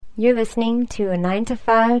You're listening to a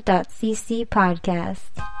 9to5.cc podcast.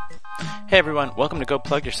 Hey everyone, welcome to Go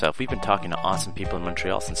Plug Yourself. We've been talking to awesome people in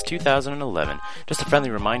Montreal since 2011. Just a friendly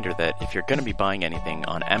reminder that if you're going to be buying anything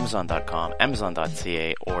on Amazon.com,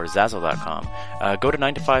 Amazon.ca, or Zazzle.com, go to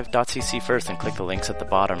 9to5.cc first and click the links at the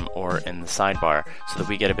bottom or in the sidebar so that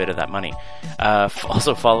we get a bit of that money.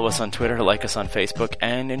 Also follow us on Twitter, like us on Facebook,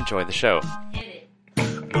 and enjoy the show.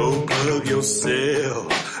 Go plug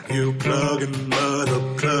yourself, you plugging mother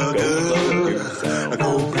plugger.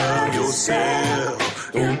 Go plug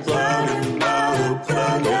yourself, you plugging mother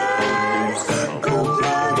plugger. Go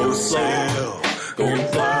plug yourself, you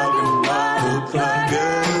plugging mother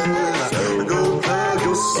plugger. Go plug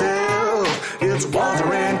yourself, it's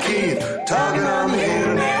Walter and Keith talking on the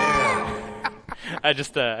internet. I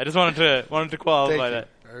just wanted to qualify that.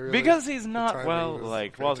 Really, Because he's not well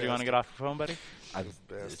liked. Walter, you want to get off the phone, buddy? It's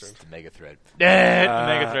the mega thread.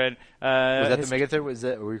 Mega thread. Was that the mega thread? Was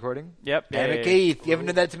that recording? Yep. Damn it, Keith! You haven't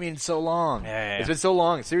done that to me in so long. Yeah. It's been so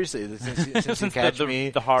long. Seriously, since you catch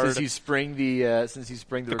me, since you spring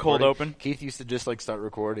the cold open. Keith used to just start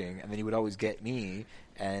recording, and then he would always get me.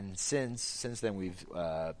 And since then, we've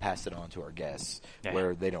passed it on to our guests,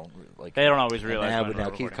 where they don't always realize. But now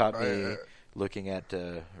Keith caught me looking at.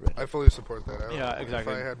 I fully support that. Yeah,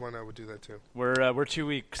 exactly. If I had one, I would do that too. We're 2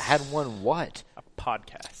 weeks. Had one what? A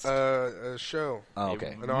podcast. A show. Oh,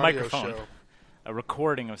 okay. An audio microphone. show. A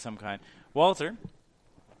recording of some kind. Walter,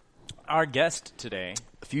 our guest today.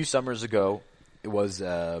 A few summers ago, it was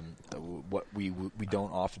what we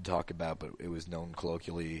don't often talk about, but it was known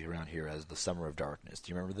colloquially around here as the Summer of Darkness.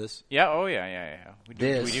 Do you remember this? Yeah. Oh, yeah. We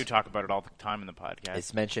do talk about it all the time in the podcast.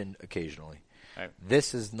 It's mentioned occasionally. Right.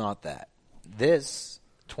 This is not that. This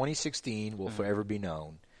 2016 will forever be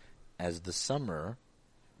known as the summer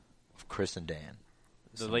of Chris and Dan.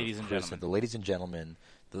 The ladies and gentlemen. The ladies and gentlemen.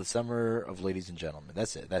 The summer of ladies and gentlemen.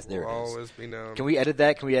 That's it. There Will it is. always be known. Can we edit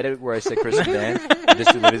that? Can we edit where I say Chris and Dan? And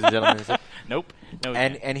just do ladies and gentlemen. Nope. No.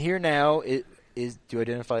 And here now it is. Do you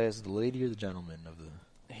identify as the lady or the gentleman of the?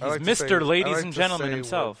 He's Mr. Ladies and Gentlemen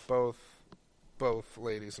himself. Both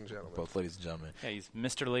ladies and gentlemen. Both ladies and gentlemen. Yeah, he's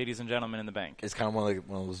Mr. Ladies and Gentlemen in the bank. It's kind of one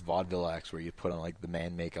of those vaudeville acts where you put on the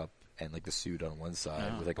man makeup and the suit on one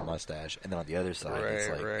side with a mustache, and then on the other side it's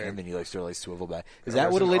and then you sort of swivel back. Is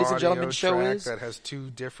that what a ladies and gentlemen show is? That has two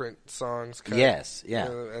different songs. Yes, yeah.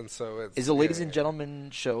 And so it's is a ladies and gentlemen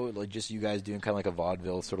show just you guys doing kind of a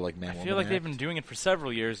vaudeville sort of man? I feel like they've been doing it for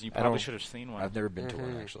several years. You probably should have seen one. I've never been to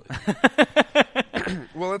one actually.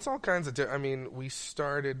 Well, it's all kinds of. We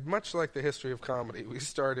started much like the history of comedy. We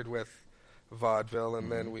started with vaudeville,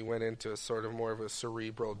 and then we went into a sort of more of a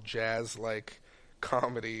cerebral jazz-like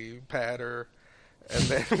comedy patter, and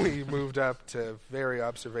then we moved up to very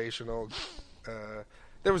observational.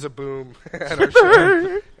 There was a boom at our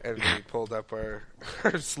show, and we pulled up our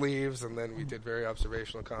sleeves, and then we did very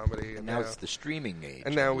observational comedy. And now it's the streaming age.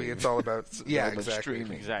 And now it's all about exactly.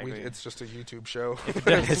 Streaming. Exactly. It's just a YouTube show.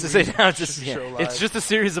 It's just a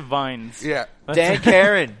series of vines. Yeah. Dan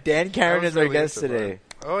Carin. Dan Carin is our really guest into today.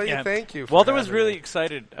 Oh, yeah, thank you. Walter was really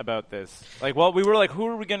excited about this. We were like, who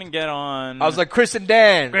are we going to get on? I was like, Chris and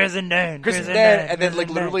Dan. Chris and Dan. And then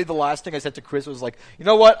literally the last thing I said to Chris was you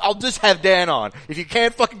know what? I'll just have Dan on. If you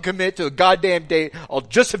can't fucking commit to a goddamn date, I'll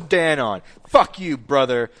just have Dan on. Fuck you,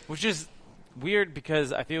 brother. Which is weird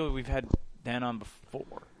because I feel we've had Dan on before.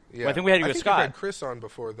 Yeah. Well, I think we had you with Scott. We've had Chris on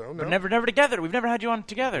before, though. No? But never together. We've never had you on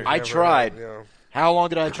together. I tried. Yeah. How long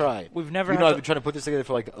did I try? We've never. I've been trying to put this together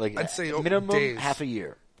for I'd say minimum days. half a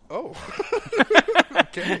year. Oh,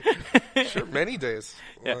 okay. Sure, many days.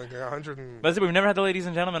 Yeah. 100 and... But we've never had the ladies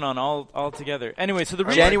and gentlemen on all together. Anyway, so the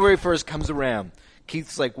January 1st comes around.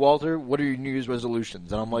 Keith's like, Walter, what are your New Year's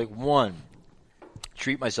resolutions? And I'm like, 1,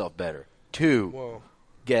 treat myself better. 2,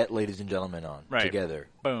 get ladies and gentlemen on together.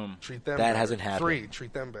 Boom. Treat them that better. hasn't happened. 3,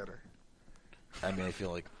 treat them better. I mean, I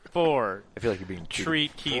feel like 4. I feel like you're being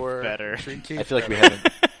treat Keith better. Treat Keith I feel like better.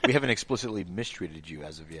 we haven't explicitly mistreated you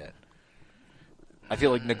as of yet. I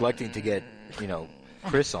feel like neglecting to get,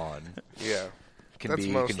 Chris on can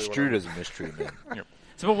be construed as a mistreatment.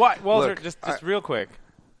 So, but why, Walter, Look, just real quick,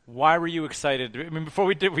 why were you excited? I mean, before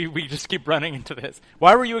we just keep running into this.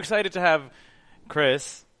 Why were you excited to have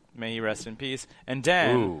Chris, may he rest in peace, and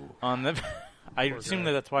Dan on the... I assume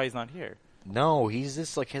that's why he's not here. No, he's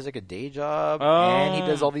just has a day job, and he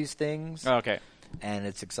does all these things. Oh, okay. And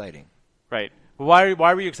it's exciting. Right. Why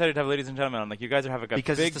were you excited to have ladies and gentlemen on? You guys are having a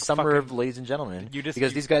because big it's the summer of ladies and gentlemen.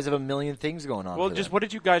 Because these guys have a million things going on. Well, what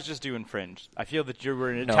did you guys just do in Fringe? I feel that you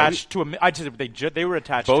were attached to a. They were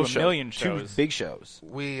attached to a million shows. 2 big shows.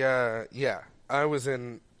 I was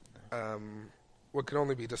in what can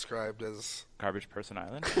only be described as Garbage Person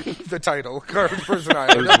Island. the title, Garbage Person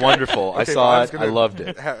Island. It was wonderful. Okay, I saw it. gonna, I loved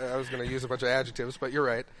it. I was going to use a bunch of adjectives, but you're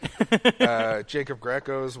right. Jacob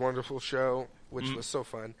Greco's wonderful show, which was so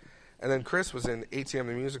fun. And then Chris was in ATM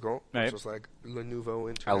the Musical, which was like Le Nouveau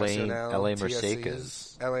International. L.A.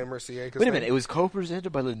 Mercedes. L.A. Mercedes. Wait a minute. It was co-presented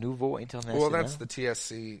by Le Nouveau International? Well, that's the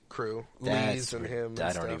TSC crew. Lee's and him and I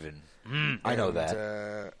stuff. don't even... I know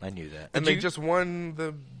that. I knew that. And they just won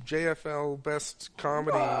the JFL Best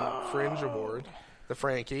Comedy Fringe Award, the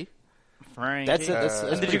Frankie. That's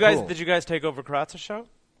did you guys take over Kratz's show?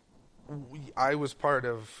 I was part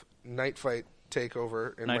of Night Fight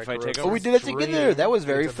Takeover. Night Fight Takeover. Oh, we did that together. That was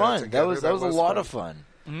very fun. That was a lot of fun.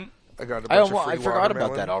 Mm-hmm. I got a bunch of free I forgot about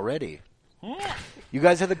watermelon. that already. You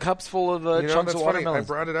guys had the cups full of chunks of watermelon. I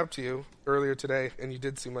brought it up to you earlier today, and you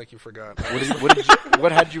did seem like you forgot. How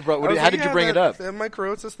did you bring it up? The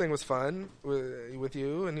microsis thing was fun with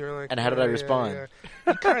you, and you're like... And how did I respond? Yeah.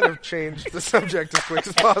 You kind of changed the subject as quick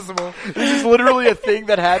as possible. This is literally a thing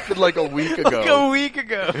that happened like a week ago. A week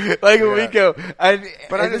ago. And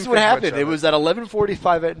this is what happened. It it. was at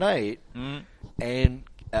 11:45 at night, and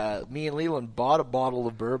me and Leland bought a bottle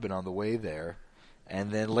of bourbon on the way there. And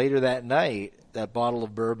then later that night, that bottle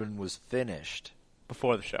of bourbon was finished.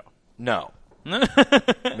 Before the show. No.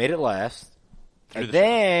 Made it last. And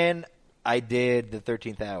then I did the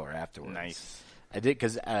 13th hour afterwards. Nice. I did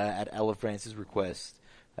because at Ella France's request,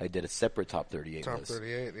 I did a separate Top 38 Top list.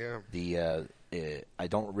 38, yeah. I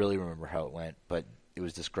don't really remember how it went, but it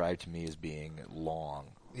was described to me as being long.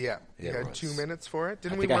 Yeah. You had 2 minutes for it?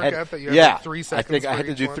 Didn't we I work had, out that you had like 3 seconds I think I had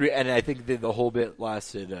to each do one? 3, and I think the whole bit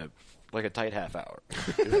lasted like a tight half hour.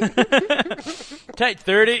 Tight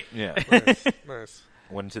 30. Yeah. Nice.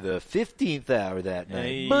 Went to the 15th hour that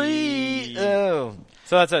night. Hey. Oh.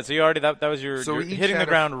 So that's it. So you already that was your So you're we each hitting had the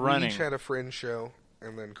ground running. We each had a fringe show,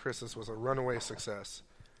 and then Chris's was a runaway success.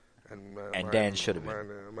 And Dan should have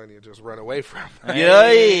been. Mine you just run away from.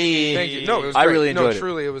 Yay! Thank you. No, it was I great. really enjoyed it.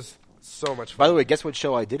 Truly, it was so much fun. By the way, guess what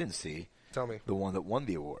show I didn't see? Tell me. The one that won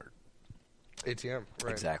the award. ATM.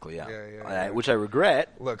 Right. Exactly, yeah. Yeah. Which I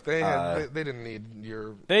regret. Look, they had they didn't need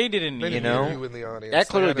your. They didn't need They didn't know, need you in the audience. That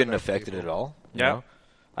clearly They had didn't enough affect it people. at all. Yeah. You know?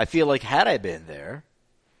 I feel like had I been there,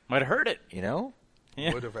 Might have heard it. you know,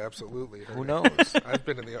 Yeah. Would have absolutely. Heard who it. knows? I've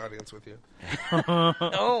been in the audience with you.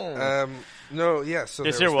 No. No, yeah. So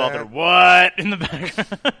Just there hear was Walter. that. What in the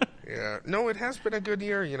background? Yeah. No, it has been a good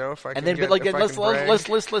year. You know, if I can And then, get, but like, if I let's can brag.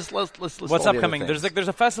 list What's all the other upcoming? things. There's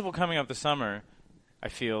a festival coming up this summer. I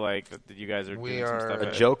feel like that you guys are We doing some are stuff. a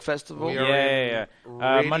at- joke festival. We are Yeah.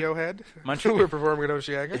 Radiohead. Montreal- We're performing at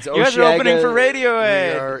Oceaga. It's You guys are opening for We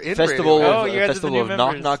Radiohead. are in Festival Radiohead. Oh, you guys are the festival new of knock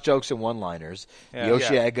members. knock jokes and one liners. Yeah. The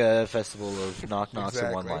Oceaga festival of knock knocks and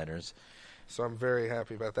Exactly. one liners. So I'm very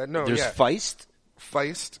happy about that. No, There's yeah. Feist.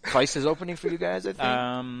 Feist. Feist is opening for you guys, I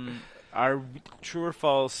think. Are true or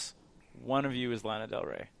false? One of you is Lana Del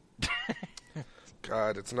Rey.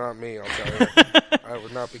 God, it's not me, I'll tell you. I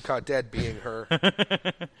would not be caught dead being her.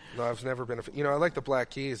 No, I've never been a... I like the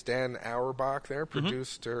Black Keys. Dan Auerbach there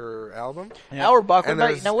produced her album. Auerbach. And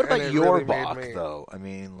What about and it your really made Bach, me- though? I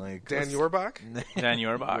mean, like... Dan let's- Auerbach? Dan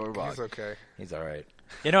Auerbach. Auerbach. He's okay. He's all right.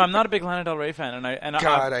 You know, I'm not a big Lana Del Rey fan,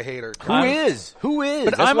 God, I hate her. Who is? Who is?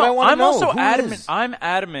 But That's I'm, what I want to I'm know. also Who adamant. is? I'm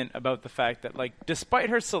adamant about the fact that, like, despite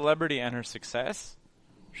her celebrity and her success,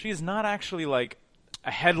 she is not actually like a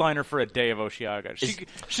headliner for a day of Oceaga.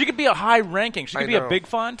 She could be a high ranking. She could I be a know. big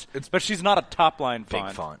font, but she's not a top line Big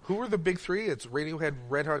font. font. Who are the big three? It's Radiohead,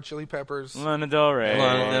 Red Hot Chili Peppers. Lana Del Rey.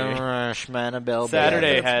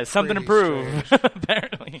 Saturday That's has something to pretty prove. strange.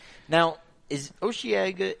 Apparently, Now, is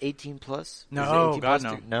Oceaga 18 plus? No, Is it 18 God, plus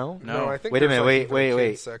no. too? No? No, I think Wait a there's, minute. like, even a Wait.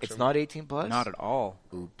 kids section. It's not 18 plus? not at all.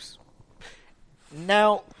 Oops.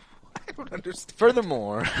 Now, I don't understand.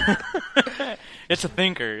 furthermore... It's a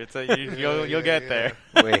thinker. It's a you'll get there.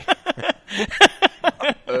 Wait.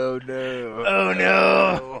 Oh, no. Oh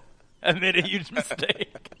no! I made a huge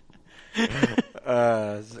mistake.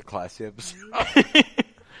 This is a classy episode.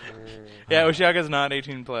 Yeah, Oceaga's not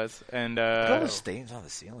 18 plus, and Look at all the stains on the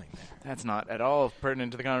ceiling there. that's not at all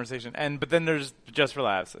pertinent to the conversation. But then there's Just for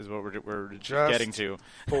Laughs is what we're Just getting to.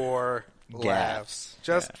 For Gaffs. laughs.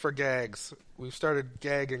 Just for gags. We've started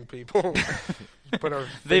gagging people. Put our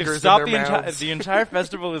They've fingers stopped in their mouths. the entire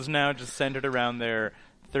festival is now just centered around their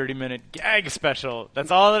 30-minute gag special.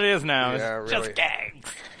 That's all it is now. Yeah, It's really. just gags.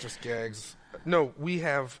 Just gags. No, we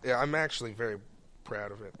have... Yeah, I'm actually very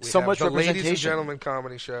proud of it. We So have much the Ladies and representation. Gentlemen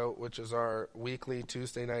Comedy Show, which is our weekly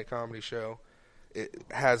Tuesday night comedy show. It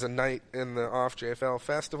has a night in the Off JFL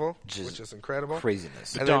Festival, which is incredible.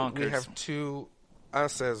 Craziness. And then we Donkers. have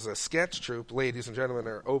us as a sketch troupe, Ladies and Gentlemen,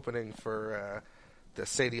 are opening for the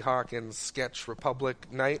Sadie Hawkins Sketch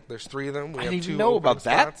Republic night. There's 3 of them. We I have didn't 2 even know open about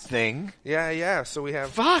that spots. thing. Yeah. So we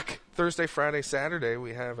have Fuck. Thursday, Friday, Saturday.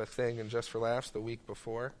 We have a thing, and Just for Laughs the week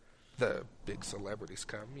before. The big celebrities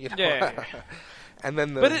come, you know. Yeah. And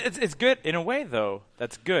then But it's good in a way, though.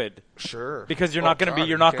 That's good. Sure. Because you're Oh, not going to God, be,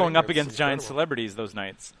 you're are not you going kidding? up It's against giant incredible. celebrities those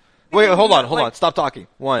nights. Wait, hold on. Stop talking.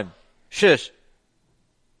 1. Shush.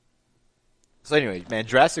 So anyway, man,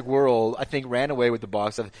 Jurassic World, I think, ran away with the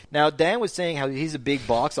box office. Now, Dan was saying how he's a big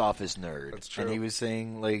box office nerd. That's true. And he was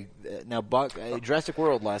saying, like, Jurassic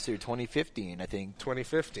World last year, 2015, I think,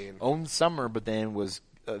 2015. owned summer, but then was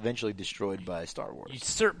eventually destroyed by Star Wars.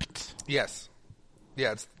 Usurped. Yes.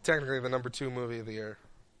 Yeah, it's technically the number 2 movie of the year.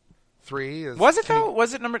 3 is... Was it, though?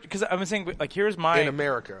 Was it number... Because I was saying, like, here's my... In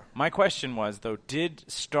America. My question was, though, did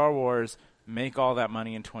Star Wars make all that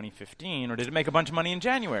money in 2015, or did it make a bunch of money in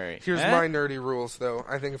January? Here's my nerdy rules, though.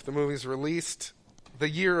 I think if the movie's released, the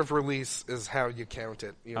year of release is how you count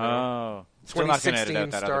it. You know? Oh. Still not gonna edit 2016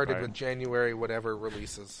 out that other started part. with January whatever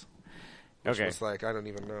releases. Which Okay. was like, I don't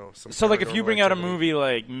even know. So, like, if you paranormal bring out a activity. movie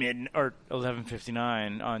like mid or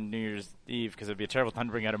 11:59 on New Year's Eve, because it'd be a terrible time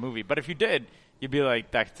to bring out a movie. But if you did, you'd be like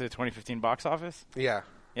back to the 2015 box office. Yeah.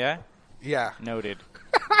 Yeah. Yeah. Noted.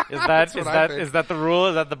 Is that what I think. is that the rule?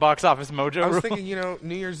 Is that the box office mojo I was rule? thinking,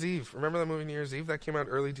 New Year's Eve. Remember that movie New Year's Eve? That came out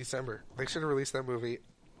early December. They should have released that movie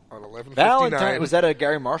on 11/59. Valentine, was that a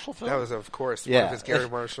Gary Marshall film? That was, of course, one yeah. of his Gary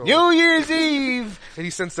Marshall. New Year's Eve! And he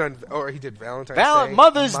since done, he did Valentine's Day.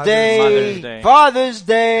 Mother's Day, Mother's Day. Father's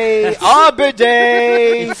Day, Arbor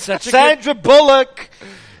Day, It's such a Sandra Bullock,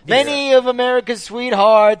 many of America's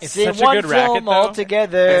sweethearts It's in such a one good racket, film though. all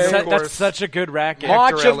together. And of course- That's such a good racket.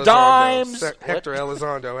 March Hector of Elizondo. Dimes. Hector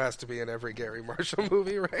Elizondo has to be in every Gary Marshall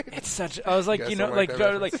movie, right? It's such. I was like, Guess you know, I like, like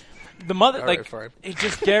that like reference. the mother, All like, right, fine. it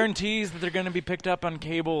just guarantees that they're going to be picked up on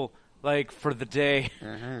cable, like, for the day.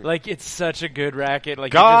 Like, it's such a good racket.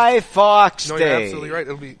 Like, you Guy Fawkes No, you're Day. absolutely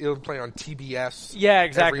right. It'll play on TBS. just, yeah, every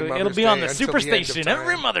exactly. It'll Mother's be on Day the until Super the end of Station time.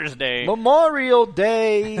 every Mother's Day. Memorial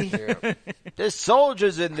Day. Yeah. There's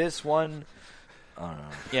soldiers in this one. I don't know.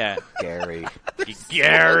 Yeah, Gary.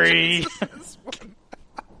 Gary.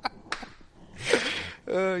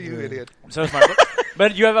 Oh, you idiot. So it's my.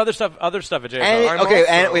 But you have other stuff at JFL. And, I'm okay,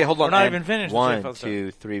 also- and wait, hold on. We're not And even finished with 1, JFL stuff.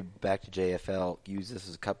 2, 3, back to JFL. Use this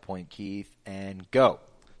as a cut point, Keith, and go.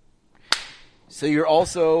 So you're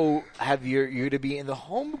also you're to be in the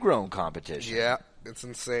homegrown competition. Yeah, it's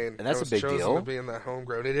insane. And that's I was a big chosen deal. to be in that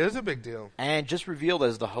homegrown. It is a big deal. And just revealed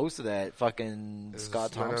as the host of that, fucking Is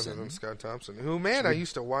Scott none other Thompson. than Scott Thompson. Who, man, I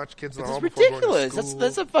used to watch Kids in the This Hall is before going to ridiculous. school.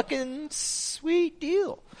 That's a fucking sweet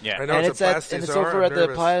deal. Yeah, I know And it's it's a at, and it's Place over des at the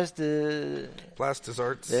Arts. Place Place des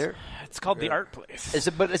Arts. there. it's called the Art Place. Is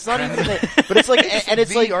it, but it's not even. But it's like, and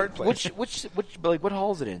it's the like, art place. which, like, what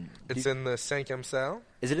hall is it in? It's in the 5e salle.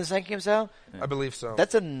 Is it in St. Kim's Salle? I believe so.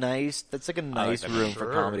 That's a nice. That's like a nice that. room for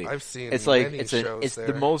Sure. comedy. I've seen It's like many it's shows the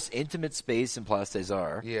there. most intimate space in Place des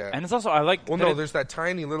Arts. yeah. And it's also I like. Well, that no, it- there's that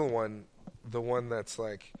tiny little one, the one that's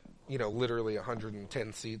like, literally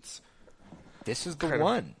 110 seats. This is the Kind of-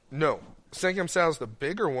 one. No, 5e salle's the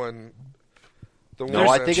bigger one. The No, one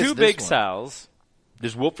I that- think it's two this big one. salles,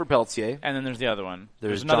 There's Wilford Peltier. and then there's the other one.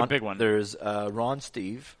 There's another John- big one. There's Ron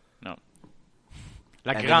Steve. No.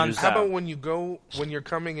 La And then Grande there's- How Salle. about when you're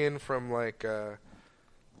coming in from like,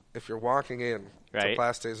 if you're walking in to Right.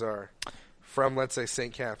 Place des Arts from, let's say,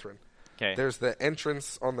 St. Catherine, Okay. there's the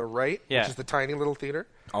entrance on the right, Yeah. which is the tiny little theater.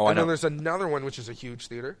 Oh, I and then know. there's another one, which is a huge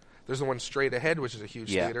theater. There's the one straight ahead, which is a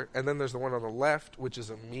huge Yeah. theater. And then there's the one on the left, which is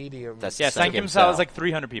a medium. That's Yeah, St. St. Kim's Kim's Salle Salle. is like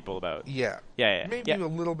 300 people about. Yeah. Yeah. Maybe Yeah. a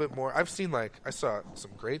little bit more. I saw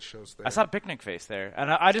some great shows there. I saw Picnic Face there,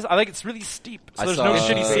 and I like it's really steep, so I there's saw- no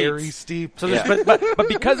shitty very seats. steep. So there's, Yeah. but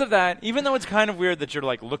because of that, even though it's kind of weird that you're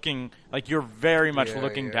like looking, like you're very much Yeah,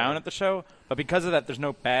 looking yeah. down at the show, but because of that, there's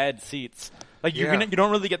no bad seats. Like you Yeah. you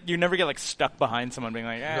don't really you never get like stuck behind someone being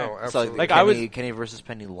like, No, eh. So absolutely. Like, Kenny, I was- Kenny versus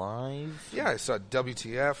Penny live. Yeah, I saw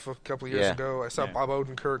WTF a couple of years Yeah. ago. I saw Yeah. Bob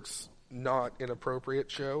Odenkirk's Not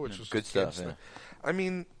Inappropriate show, which was Good just stuff, kids yeah. I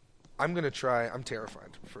mean, I'm going to try. I'm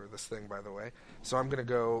terrified for this thing, by the way. So I'm going to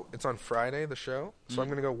go. It's on Friday, the show. So I'm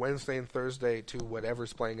going to go Wednesday and Thursday to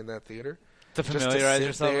whatever's playing in that theater. To Just familiarize to sit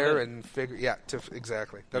yourself there with it. and figure. Yeah,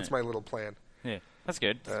 exactly. That's Yeah. my little plan. Yeah, that's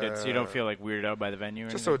good. That's good. So you don't feel like weirded out by the venue. Or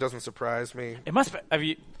Just so anything? it doesn't surprise me. It must be. Have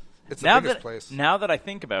you? It's the now biggest that place. now that I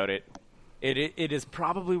think about it, it is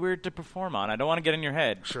probably weird to perform on. I don't want to get in your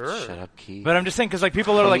head. Sure. Shut up, Keith. But I'm just saying because like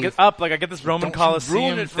people are like Keith. up. Like I get this Roman Don't you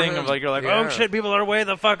ruin Coliseum it for thing him. of like you're like, Yeah. oh shit, people are way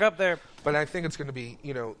the fuck up there. But I think it's going to be,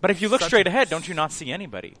 But if you look such straight a- ahead, don't you not see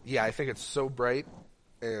anybody? Yeah, I think it's so bright.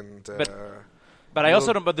 And But I also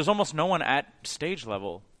Well- don't. But there's almost no one at stage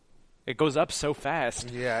level. It goes up so fast.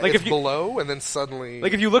 Yeah, like it's if you, below, and then suddenly...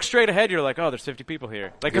 Like if you look straight ahead, you're like, oh, there's 50 people here.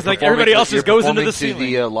 Like because like everybody else just goes into the ceiling.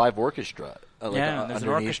 To the live orchestra. There's an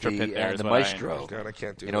orchestra pit there. And the maestro. Oh, God, I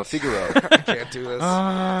can't do this. You know, Figaro. I can't do this.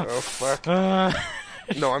 Oh, fuck.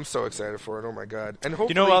 No, I'm so excited for it. Oh, my God. And hopefully,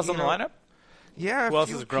 do you know who else on the lineup? Yeah, who a else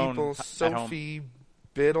few has grown people. at home? Sophie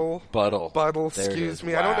Buttle, excuse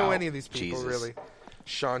me. Wow. I don't know any of these people, Jesus. really.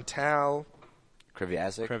 Chantal.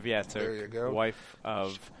 Kreviazuk. There you go. Wife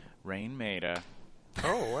of Rain Maida.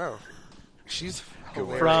 Oh, wow. She's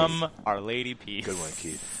hilarious. From Our Lady Peace. Good one,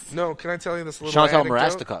 Keith. No, can I tell you this little Chantal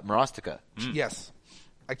anecdote? Marostica. Yes.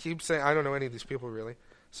 I keep saying, I don't know any of these people, really.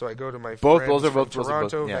 So I go to my Both- friends those are from both- those are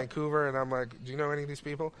Toronto, both- yeah. Vancouver, and I'm like, do you know any of these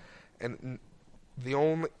people? And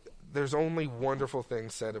there's only wonderful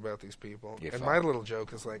things said about these people. You're and fine. my little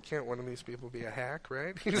joke is like, can't one of these people be a hack,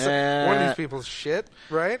 right? He's Eh. one of these people's shit,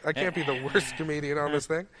 right? I can't be the worst comedian on this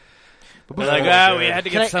thing. They're like, we had to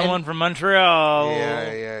get someone from Montreal.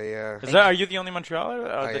 Yeah. Are you the only Montrealer?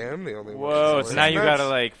 I am the only one. Whoa, so now you Nuts. gotta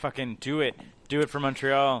like fucking do it. Do it for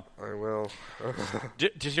Montreal. I will.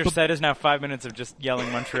 Just your set is now 5 minutes of just yelling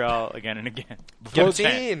Montreal again and again.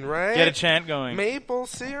 Poutine, right? Get a chant going. Maple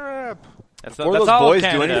syrup. Before that's those all boys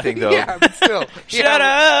Canada. do anything, though, Yeah, but still. Shut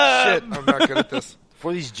up! Shit, I'm not good at this.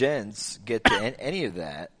 before these gents get to any of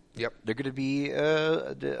that, Yep. they're going to be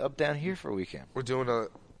up down here for a weekend. We're doing a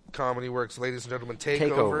Comedy Works, ladies and gentlemen, takeover.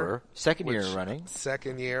 Takeover. Second year which- running.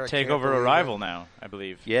 Second year. I can't Takeover believe Arrival it. now, I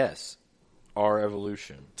believe. Yes. Our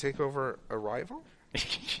evolution. Takeover Arrival?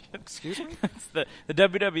 Excuse me? It's the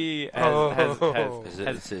WWE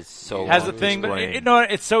It's so has long a to thing, but explain.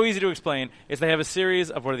 it's so easy to explain. Is they have a series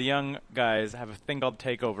of where the young guys have a thing called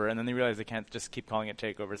Takeover, and then they realize they can't just keep calling it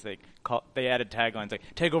Takeover, so they added taglines like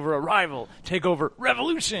Takeover Arrival, Takeover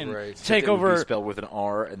Revolution, Right. It would be Takeover. spelled with an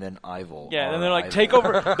R and then Ival. Yeah, and they're like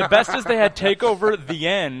Takeover. The best is they had Takeover the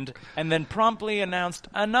end, and then promptly announced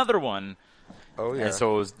another one. Oh, yeah. And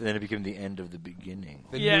so then it became the end of the beginning.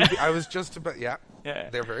 The Yeah. I was just about... Yeah. Yeah.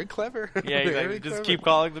 They're very clever. Yeah, you Very like, just clever. keep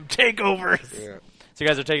calling them Takeovers. Yeah. So you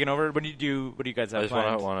guys are taking over. What do you guys have I just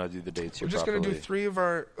planned? want to do the dates here We're just going to do properly. 3 of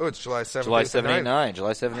our... Oh, it's July 7th. July 8th, 7, 8, 9th. 9.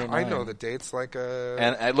 July 7, 8, 9. I know the dates like a...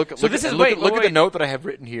 And I look at So look this at, is- look, wait, at, look at the wait. note that I have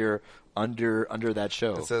written here under that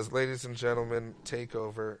show. It says, ladies and gentlemen,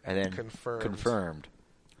 takeover and then confirmed.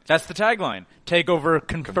 That's the tagline. Takeover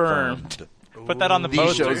confirmed. Put that on the These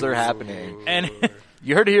poster. shows are happening. And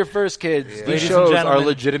You heard it here first, kids. Yeah. These Ladies and shows are gentlemen.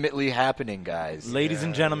 legitimately happening, guys. ladies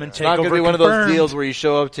and gentlemen, It's not Takeover going to be one of those confirmed. deals where you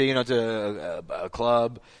show up to to a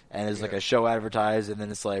club and there's like a show advertised, and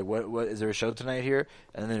then it's like, what is there a show tonight here?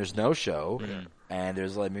 And then there's no show, and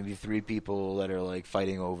there's like maybe 3 people that are like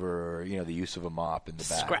fighting over the use of a mop in the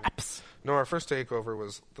back. Scraps. No, our first takeover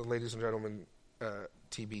was the ladies and gentlemen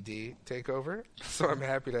TBD takeover. So I'm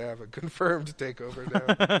happy to have a confirmed takeover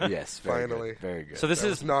now. Yes, very Finally. good, very good. So this That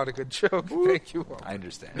is was not a good joke. Thank you all. I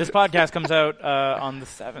understand. this podcast comes out on the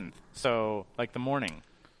 7th, so like the morning.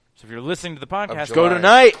 So if you're listening to the podcast, July. Go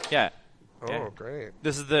tonight. yeah. Oh, Yeah. great.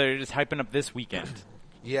 This is just hyping up this weekend.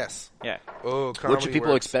 Yes. Yeah. Oh, What Comedy should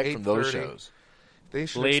people Works, expect from those 8:30. shows? They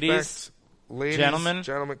should Ladies, expect ladies, gentlemen.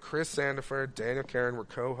 Chris Sandiford, Daniel Carin. We're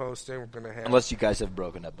co-hosting. We're going to have. Unless you guys have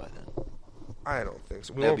broken up by then. I don't think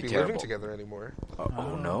so. We That'd won't be be living terrible. together anymore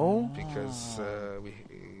Oh no! because we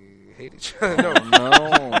hate each other.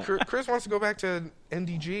 No, No. Chris wants to go back to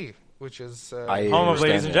NDG, which is I- Home of understand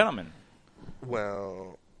ladies and that. gentlemen.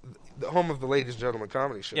 well, the home of the ladies and gentlemen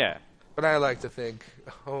comedy show. Yeah. But I like to think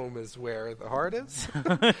home is where the heart is,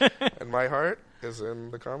 and my heart is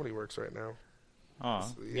in the Comedy Works right now.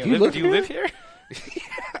 Oh. Yeah. You live Do you live here?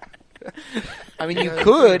 I mean, you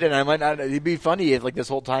could, and I might not. It'd be funny if, like, this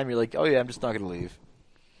whole time you're like, "Oh yeah, I'm just not going to leave."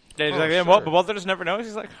 Yeah, he's Oh, like, yeah, sure. but Walter just never knows.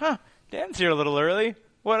 He's like, huh, Dan's here a little early.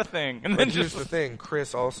 What a thing. And But then here's just the thing: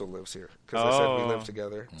 Chris also lives here because I said we Oh. live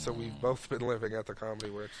together. So we've both been living at the Comedy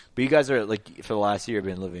Works. But you guys are like for the last year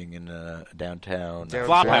been living in downtown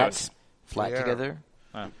Flophouse. flat Yeah. together,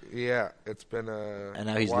 Yeah, it's been a and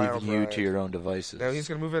now he's wild leaving you ride. to your own devices. Now he's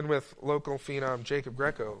going to move in with local phenom Jacob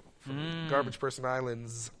Greco from Garbage Person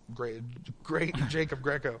Island's great Jacob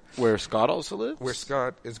Greco, Where Scott also lives. where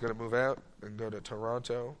Scott is going to move out and go to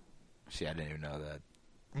Toronto. See, I didn't even know that.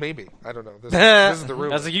 Maybe. I don't know. This is the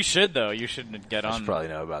rumor. I was like, you should though. You should get I on. should probably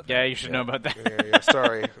know about that. Yeah, you should know about that. Yeah.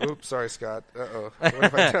 Sorry. Oops. Sorry, Scott. Uh-oh. What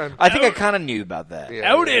have I done? I think I kind of knew about that.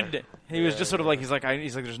 Yeah, Outed. yeah. He was just sort of like he's like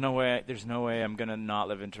there's no way I'm gonna not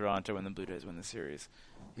live in Toronto when the Blue Jays win the series.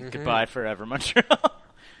 Goodbye forever, Montreal.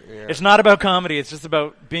 Yeah. It's not about comedy. It's just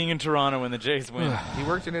about being in Toronto when the Jays win. He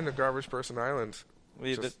worked it into Garbage Person Island.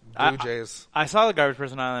 We- Just I- Blue Jays. I saw the Garbage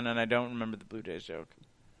Person Island and I don't remember the Blue Jays joke.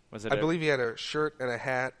 Was it? I believe he had a shirt and a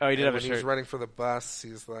hat. Oh, he did have a when he was shirt. running for the bus,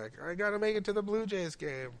 he's like, I got to make it to the Blue Jays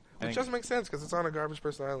game. Which doesn't make sense because it's on a garbage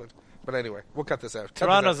person island. But anyway, we'll cut this out.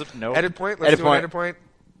 Toronto's no. Edit point. Let's do an edit point.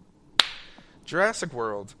 Jurassic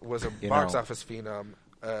World was a box office phenom.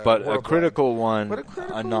 But worldwide. a critical one, But a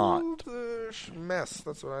critical not. mess.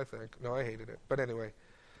 That's what I think. No, I hated it. But anyway.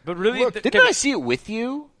 But really, Look, Didn't I see it with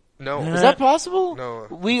you? No. Is that possible? No,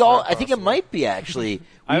 We it's all. not I think it possible. might be actually.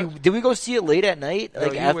 Did we go see it late at night? No,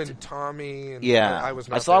 Like you after? and Tommy. And Yeah, I was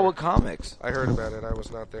not I saw there. it with comics. I heard about it. I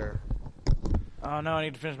was not there. Oh no, I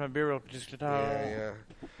need to finish my beer real quick. Just to talk. Yeah.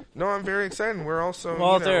 No, I'm very excited. We're also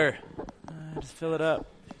Walter, just fill it up.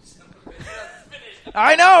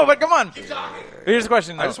 I know, but come on. Here's the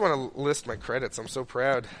question. I just want to list my credits. I'm so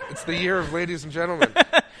proud. It's the year of ladies and gentlemen.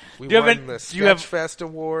 We Do you have won an- the do you have- Sketchfest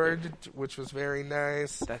Award, which was very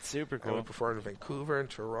nice. That's super And we cool. performed in Vancouver and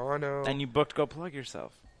Toronto. And you booked Go Plug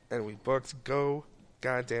Yourself. And we booked Go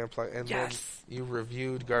Goddamn Plug. And Yes. then you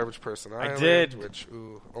reviewed Garbage Person Island. did. Which,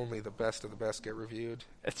 only the best of the best get reviewed.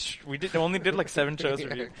 We only did like 7 shows. Yeah,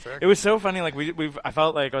 reviewed. exactly. It was so funny. Like I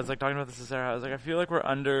felt like I was like talking about this to Sarah. I was like, I feel like we're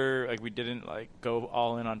under. Like we didn't like go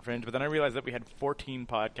all in on Fringe, but then I realized that we had 14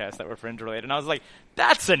 podcasts that were Fringe related, and I was like,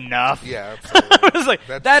 that's enough. Yeah, absolutely. I was like,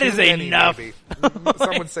 That's that too is many, enough. maybe.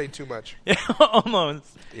 Some would say too much. Yeah, almost.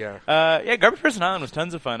 Yeah. Yeah, Garbage Person Island was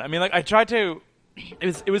tons of fun. I mean, like I tried to.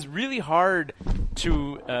 It was really hard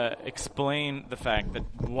to explain the fact that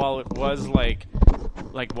while it was like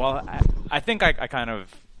while I think I kind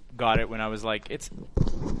of got it when I was like it's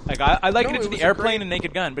like I likened it to it was the a airplane great- and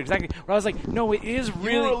Naked Gun, but exactly where I was like, no, it is You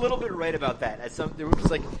really were a little bit right about that. There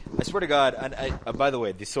was like, I swear to God. And by the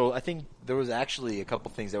way, so I think there was actually a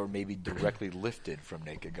couple things that were maybe directly lifted from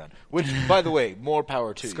Naked Gun. Which, by the way, more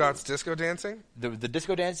power to Scott's disco dancing? you. The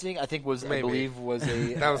disco dancing, I think, was Maybe. I believe was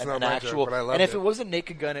a That was not an my actual. joke, but I loved and if it. it wasn't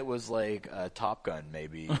Naked Gun, it was like Top Gun,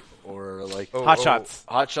 maybe, or like Oh, Hot Shots.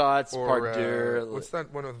 Hot Shots, Or, Part Deux, what's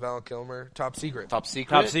that one with Val Kilmer? Top Secret. Top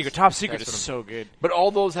Secret. Top Secret. Top Secret That's is what so good. But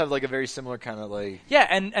all those have like a very similar kind of like. Yeah,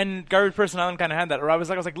 and Garbage Person Island kind of had that. Or I was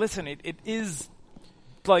like, listen, it is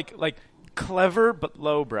like clever but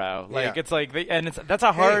lowbrow. Like Yeah. it's like that's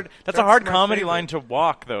a hard that's hard my comedy favorite. line to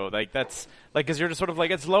walk though. Like that's like because you're just sort of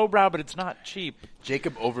like it's lowbrow but it's not cheap.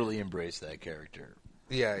 Jacob overly embraced that character.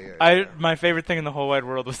 Yeah, yeah. My favorite thing in the whole wide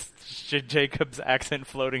world was Jacob's accent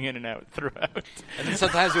floating in and out throughout. And then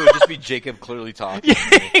sometimes it would just be Jacob clearly talking.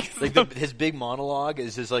 Yeah, Like his big monologue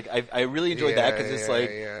is just like I really enjoyed that because it's Yeah, like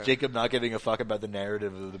yeah. Jacob not giving a fuck about the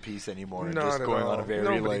narrative of the piece anymore and Not just at going all. on a very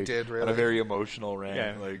Nobody like did, on really. a very emotional rant.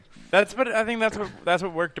 Yeah. Like but I think that's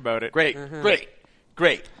what worked about it. great,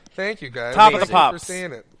 great. Thank you, guys. Top of the Thank you pops. for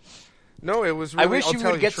seeing it. No, it was really... I wish I'll you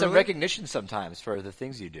tell would get some truly. recognition sometimes for the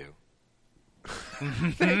things you do.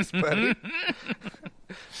 Thanks, buddy.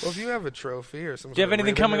 Well, if you have a trophy or something... Do you have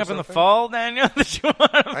anything coming up in the fall, Daniel? That you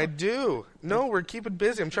want? I do. No, we're keeping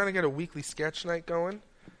busy. I'm trying to get a weekly sketch night going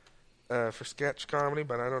for sketch comedy,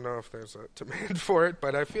 but I don't know if there's a demand for it.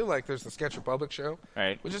 But I feel like there's the Sketch Republic show,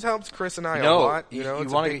 Right. which just helps Chris and I a No, lot. you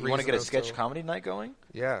it's a want big to reason get a as sketch to- comedy night going?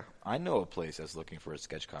 Yeah. I know a place that's looking for a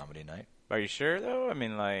sketch comedy night. Are you sure though? I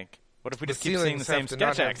mean, like, what if we The just keep seeing the ceilings same have to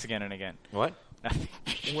not sketch have- acts again and again? What?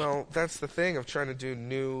 Well, that's the thing of trying to do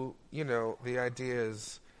new. The idea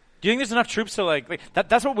is. Do you think there's enough troops to like that?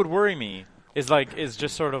 That's what would worry me. Is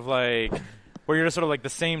just sort of like where you're just sort of like the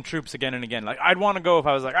same troops again and again. Like I'd want to go if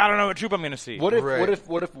I was like I don't know what troop I'm going to see. What if Right.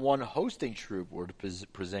 what if one hosting troupe were to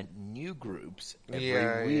present new groups every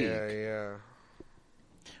Yeah, week? yeah.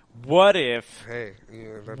 What if? Hey.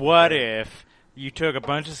 Yeah, that'd be What great. if you took a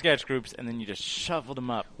bunch of sketch groups and then you just shuffled them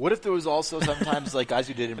up, What if there was also sometimes like guys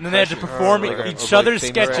who did and then they had to impressions perform Oh, right. each of, like, other's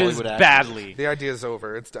famous sketches Hollywood actors? badly? The idea is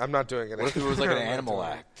over. I'm not doing it. What if it was like an I'm not animal doing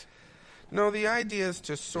it. act? No, the idea is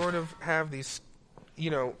to sort of have these,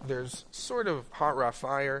 there's sort of Hot Raw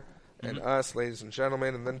Fire and us, ladies and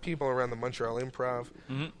gentlemen, and then people around the Montreal Improv,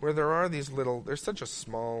 where there are these little, there's such a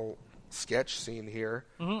small sketch scene here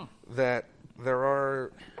that there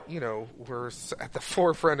are, we're at the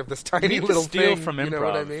forefront of this You tiny need to little steal thing. from You improv. know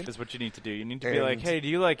what I mean? Is what you need to do. You need to be like, And- hey, do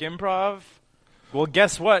you like improv? Well,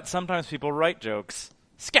 guess what? Sometimes people write jokes.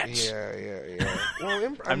 Sketch. Yeah.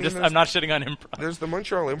 Well, I'm not shitting on improv. There's the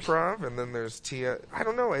Montreal Improv, and then there's Tia. I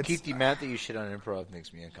don't know. It's Keith, the amount that you shit on improv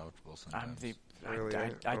makes me uncomfortable sometimes. I'm the. Really,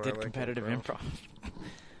 I I did like competitive improv.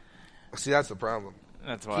 improv. See, that's the problem.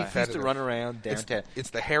 That's why. Keith used to run around downtown. It's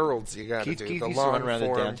the heralds you got to do. Keith The used to run long around the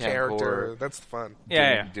form downtown character. core. That's fun.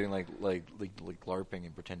 Yeah, doing like LARPing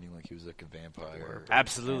and pretending like he was like a vampire.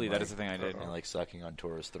 Absolutely, And, that is the thing I did. And like sucking on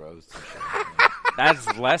tourist throats. And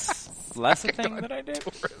That's less a thing that I did.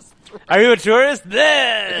 Are you a tourist?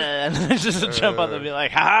 And then just jump on and be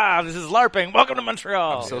like, "Ha! This is LARPing. Welcome to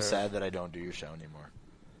Montreal." I'm so sad that I don't do your show anymore.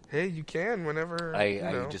 Hey, you can whenever.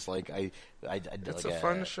 It's a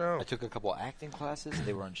fun show. I took a couple acting classes.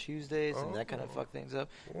 They were on Tuesdays, and that kind of fucked things up.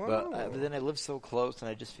 Wow. But then I live so close, and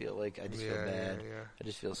I just feel like feel bad. Yeah. I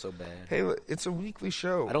just feel so bad. Hey, it's a weekly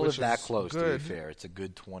show. I don't live which that is close. Good. To be fair, it's a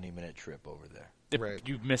good 20-minute trip over there. Right.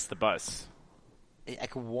 You missed the bus. I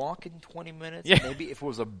could walk in 20 minutes. Yeah. Maybe if it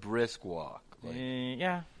was a brisk walk. Like,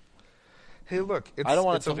 yeah. Hey, look, I don't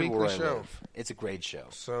want it's to a tell people weekly where I show. live. It's a great show.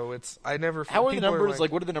 So I never. How are the people numbers?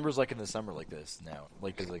 like, What are the numbers like in the summer like this now?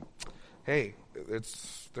 Hey,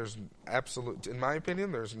 there's absolute. In my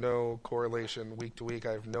opinion, there's no correlation week to week.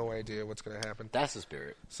 I have no idea what's going to happen. That's the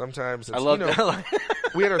spirit. Sometimes it's, I love that.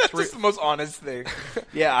 We had our That's the most honest thing.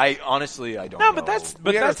 Yeah, I don't No, know. but that's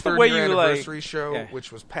we had our the way third-year you like. anniversary show, Yeah.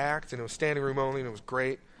 which was packed and it was standing room only and it was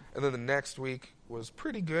great. And then the next week was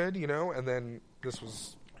pretty good, and then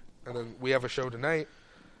and then we have a show tonight,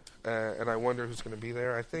 and I wonder who's going to be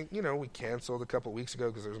there. I think we canceled a couple weeks ago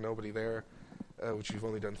because there's nobody there, which we've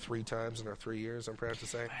only done 3 times in our 3 years. I'm proud to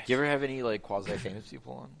say. Do you ever have any like quasi-famous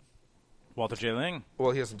people on? Walter J. Ling.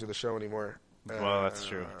 Well, he doesn't do the show anymore. Well, that's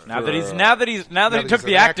true. Now for, that he took he's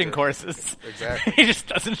the an acting actor. courses, Exactly. he just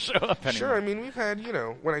doesn't show up anymore. Sure, I mean, we've had,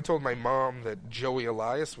 when I told my mom that Joey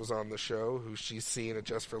Elias was on the show, who she's seen at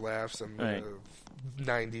Just for Laughs in the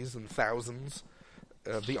 90s and thousands,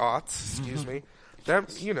 the aughts, excuse me, that,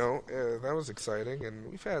 that was exciting.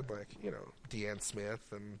 And we've had, Deanne Smith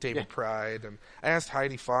and David Pride. And I asked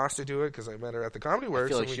Heidi Foss to do it because I met her at the Comedy Works.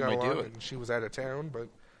 feel And like we she got might do along, it. and she was out of town, but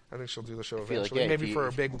I think she'll do the show feel like, eventually. Maybe if for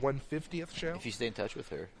a big 150th show. If you stay in touch with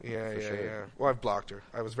her. Yeah. Sure. Well, I've blocked her.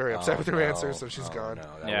 I was very upset with her answer, so she's gone. No,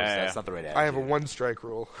 that's not the right attitude. I have a 1-strike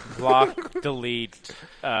rule. Block, delete,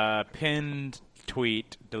 pinned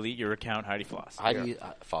tweet, delete your account, Heidi Floss. Heidi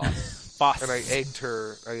Foss. Foss. And I egged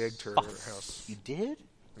her house. You did?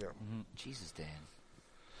 Yeah. Jesus, Dan.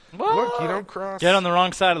 Look, you don't cross. Get on the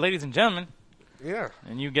wrong side, ladies and gentlemen, Yeah.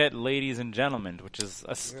 and you get ladies and gentlemen, which is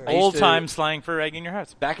Yeah. old-time slang for egging your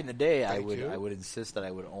house. Back in the day, I Thank you. would insist that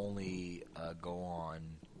I would only go on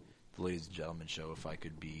the Ladies and Gentlemen show if I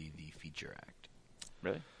could be the feature act.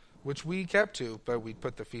 Really? Which we kept to, but we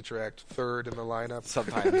put the feature act third in the lineup.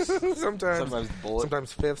 Sometimes. sometimes Bullet.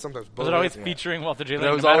 Sometimes fifth, sometimes Was bullet. it always featuring Walter J. But it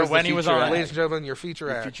Ling, was no matter always the when he was feature on? act. Ladies and gentlemen, your feature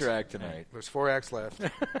The act. feature act tonight. There's 4 acts left.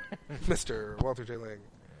 Mr. Walter J. Ling.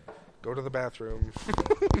 Go to the bathroom.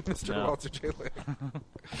 Mr. No. Walter J. Ling.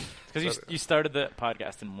 Because you started the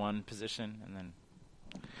podcast in one position and then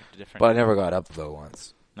different. But I never got up, though,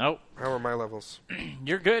 once. Nope. How are my levels?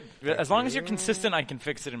 You're good. As long as you're consistent, I can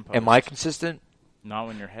fix it in post. Am I consistent? Not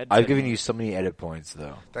when your head. I've given you so many edit points,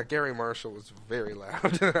 though. That Gary Marshall was very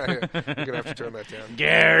loud. You're going to have to turn that down.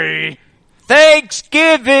 Gary.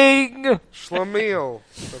 Thanksgiving! Schlemiel.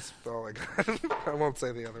 That's all I got. I won't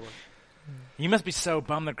say the other one. You must be so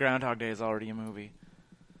bummed that Groundhog Day is already a movie.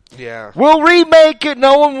 Yeah. We'll remake it.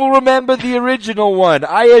 No one will remember the original one.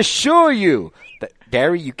 I assure you.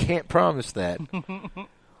 Gary, you can't promise that.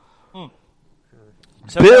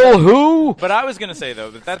 So Bill who? But I was going to say, though,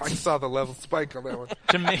 that I that's, saw the level spike on that one.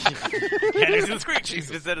 to me... Can't see the screen. She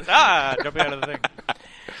just said, jumping out of the thing.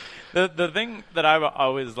 The thing that I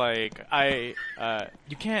always like,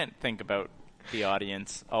 you can't think about the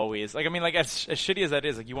audience always. Like, I mean, like, as shitty as that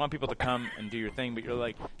is, like, you want people to come and do your thing, but you're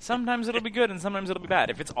like, sometimes it'll be good and sometimes it'll be bad.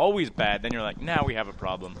 If it's always bad, then you're like, now we have a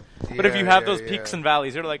problem. But if you have those peaks and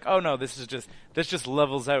valleys, you're like, oh no, this just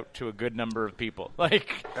levels out to a good number of people.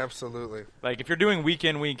 Like, Absolutely. like if you're doing week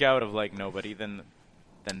in, week out of like nobody, then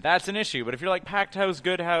that's an issue. But if you're like packed house,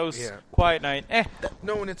 good house, quiet night,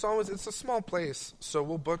 No, and it's a small place, so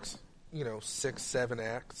we'll book, 6, 7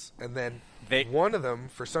 acts, and then one of them,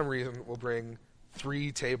 for some reason, will bring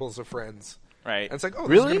 3 tables of friends. right. And it's like, oh, this is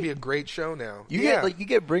Really? going to be a great show now. You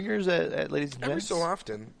get bringers at Ladies and every Gents? so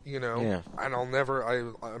often, Yeah. and I'm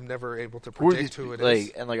never able to Who are these predict who it people? is.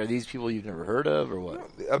 And are these people you've never heard of, or what?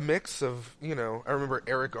 A mix of, I remember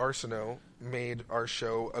Eric Arsenault made our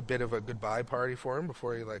show a bit of a goodbye party for him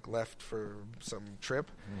before he left for some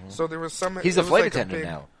trip. So there was some. He's it a was flight like attendant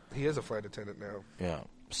now. He is a flight attendant now. Yeah.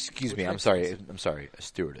 Excuse Which me. I'm makes sorry. sense. I'm sorry. A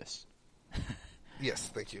stewardess. Yes,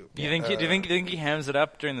 thank you. Do you think he hams it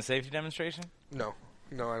up during the safety demonstration? No,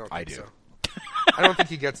 I don't think I do. so. I don't think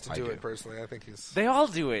he gets to I do do. it personally. I think he's They all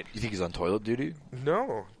do it. You think he's on toilet duty?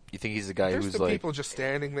 no. You think he's the guy There's who's the like? people just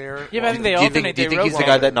standing there. Yeah, but I think they Do you alternate. think They he's the rotate.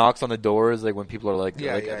 guy that knocks on the doors, like when people are like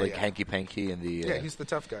Yeah. hanky panky and the? Yeah, he's the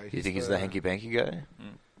tough guy. You think he's the hanky panky guy?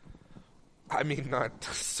 I mean, not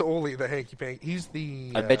solely the hanky panky. He's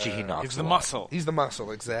the. I bet you he knocks. He's the a lot. muscle. He's the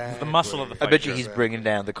muscle, exactly. He's the muscle of the I fight. bet you he's bringing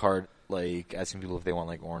down the cart, like asking people if they want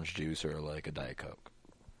like orange juice or like a Diet Coke.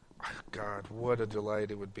 God, what a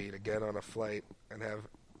delight it would be to get on a flight and have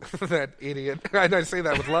that idiot. And I say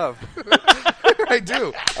that with love. I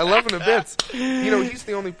do. I love him to bits. You know, he's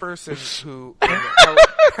the only person who,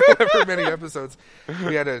 however many episodes,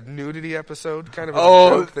 we had a nudity episode, kind of as a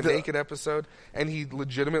joke, the naked episode, and he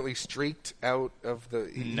legitimately streaked out of the.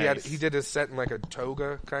 He did his set in like a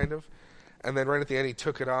toga, kind of, and then right at the end he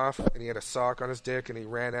took it off and he had a sock on his dick and he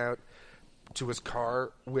ran out to his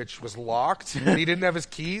car, which was locked, and he didn't have his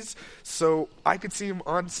keys, so I could see him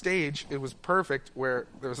on stage. It was perfect, where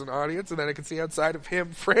there was an audience, and then I could see outside of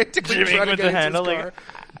him frantically Jimmying trying to with get the into his handle, car,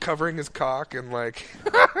 covering his cock, and like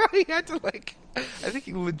he had to like. I think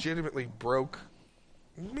he legitimately broke,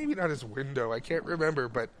 maybe not his window, I can't remember,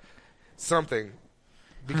 but something,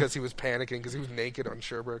 because he was panicking because he was naked on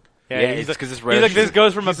Sherbrooke. Yeah, he's like, this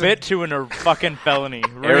goes from a bit to a fucking felony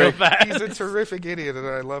real fast. He's a terrific idiot, and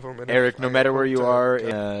I love him. And Eric, no matter where you are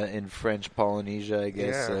in French Polynesia, I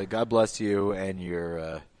guess, Yeah. God bless you and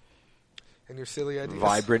your silly ideas.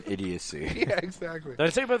 vibrant idiocy. Yeah, exactly. Did I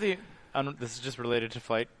say about the? This is just related to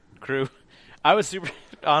flight crew. I was super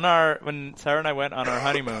when Sarah and I went on our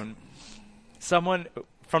honeymoon. Someone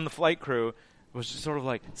from the flight crew was just sort of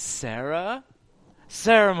like Sarah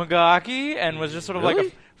Magaki, and was just sort of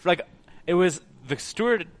like it was the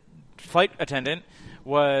steward flight attendant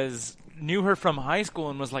knew her from high school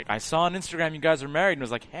and was like, I saw on Instagram you guys are married, and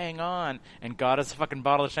was like, hang on, and got us a fucking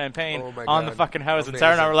bottle of champagne on the fucking house. Amazing. And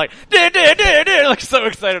Sarah and I were like, like so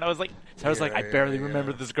excited. I was like, Sarah's like, I barely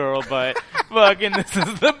remember this girl, but fucking this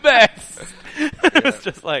is the best. It was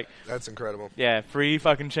just like, that's incredible. Yeah, free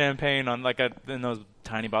fucking champagne on in those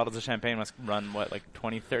tiny bottles of champagne must run what, like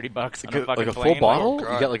 $20-30 on a fucking like a plane. full bottle?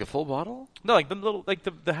 Oh, you got like a full bottle? No, like the little, like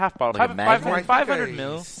the half bottle, Like a Magnum? 500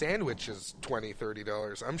 mil. Sandwich is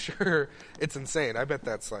 $20-30. I'm sure it's insane. I bet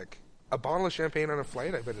that's like a bottle of champagne on a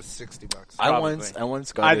flight. I bet it's $60. I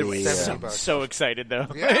once got Either a... way, $70. so excited though.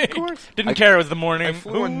 Yeah, of course. Didn't care it was the morning. I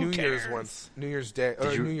flew on Who New Year's cares? once, New Year's Day,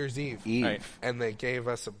 or New Year's Eve. Right. And they gave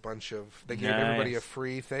us a bunch of. They gave Nice. everybody a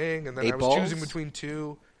free thing, and then 8 I was balls? choosing between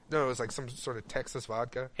two. No, it was like some sort of Texas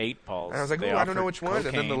vodka. 8 balls. And I was like, They "Oh, I don't know offered which one." And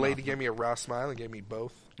then the cocaine. lady gave me a raw smile and gave me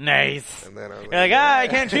both. Nice. And then I was You're like, I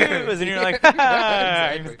can't choose, and you're like,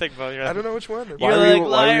 Exactly. you just take both. You're I like, don't know which one. You're Why were like, you,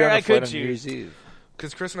 why were you liar, on I a flight could on New Year's choose. Eve?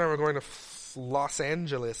 Because Chris and I were going to Los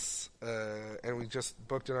Angeles, and we just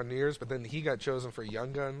booked it on New Year's, but then he got chosen for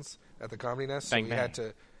Young Guns at the Comedy Nest, so Bang, he bang. had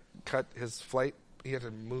to cut his flight. He had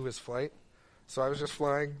to move his flight. So I was just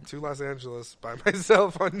flying to Los Angeles by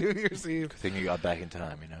myself on New Year's Eve. Good thing you got back in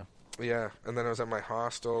time, you know? Yeah, and then I was at my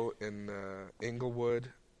hostel in Inglewood.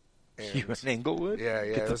 And You in Inglewood? Yeah.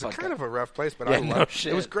 Get It the was fuck kind out. of a rough place, but Yeah, I no loved it.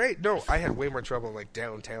 shit. It was great. No, I had way more trouble in like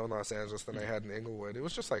downtown Los Angeles than I had in Inglewood. It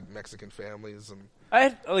was just like Mexican families and I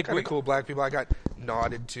had like kind of cool black people. I got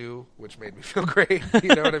nodded to, which made me feel great.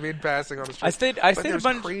 You know what I mean? Passing on the street. I But stayed a there's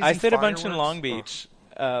bunch. crazy I stayed a bunch in fireworks. Long Beach.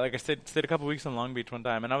 Like I stayed a couple weeks in Long Beach one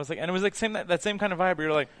time, and I was like, and it was like that same kind of vibe. Where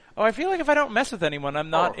you're like, oh, I feel like if I don't mess with anyone,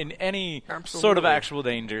 I'm not in any sort of absolutely. actual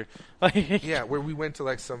danger. Like, Yeah, where we went to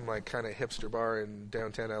like some like kind of hipster bar in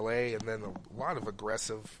downtown LA, and then a lot of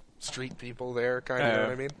aggressive street people there, kind of. You know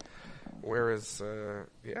what I mean? Whereas,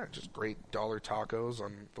 yeah, just great dollar tacos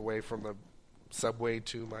on the way from the subway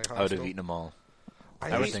to my hostel. I would have eaten them all.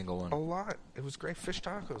 I was ate single one. a lot. It was great. Fish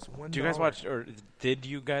tacos. $1. do you guys watch, or did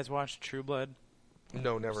you guys watch True Blood?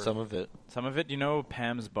 No, never. Some of it. Some of it. You know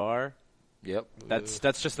Pam's Bar? Yep. That's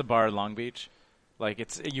just the bar in Long Beach. Like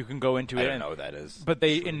you can go into I it. don't and, know what that is. But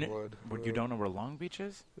they True Blood. you don't know where Long Beach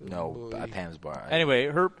is? No, Pam's Bar. Anyway,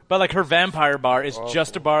 her vampire bar is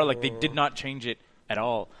just a bar. Like they did not change it at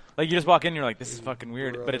all. Like you just walk in, and you're like, this is fucking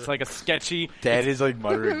weird. But it's like a sketchy. Dad is like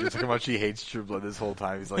muttering just how much he hates True Blood this whole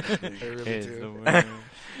time. He's like, I really Is do. the way.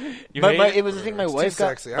 You hate it? it was the thing. My It's wife too got.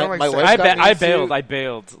 sexy. I don't like my sex. wife got me I into-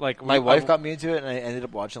 bailed. Like My wife got me into it, and I ended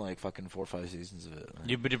up watching like fucking 4 or 5 seasons of it.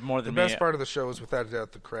 You did more The than best me. part of the show is without a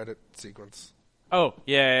doubt the credit sequence. Oh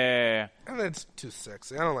yeah. And it's too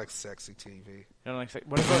sexy. I don't like sexy TV. You don't like sex?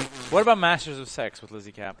 What about Masters of Sex with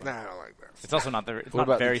Lizzie Kaplan? Nah, I don't like that. It's also not it's What not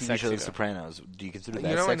about very the TV sexy. show The though. Sopranos? Do you consider that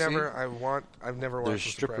You know, sexy? I've never watched There's The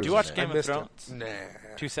strippers Sopranos. Do you watch in Game I of missed Thrones? it.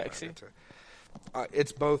 Nah. Too sexy? Not into it.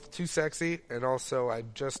 It's both too sexy and also I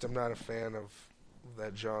just am not a fan of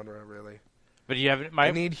that genre, really. But you haven't.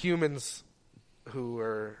 I need humans who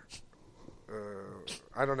are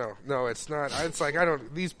I don't know. No, it's not. It's like I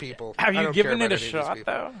don't. These people. Have I you don't given care it a about any of these shot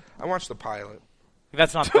people. though? I watched the pilot.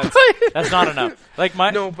 That's not enough. Like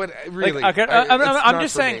my No, but really, Like, okay, it's I'm not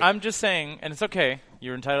just for saying. me. I'm just saying, and it's okay.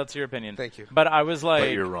 You're entitled to your opinion. Thank you. But I was like,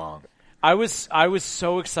 But you're wrong. I was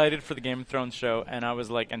so excited for the Game of Thrones show, and I was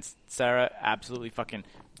like, and Sarah absolutely fucking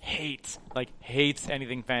hates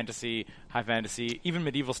anything fantasy, high fantasy, even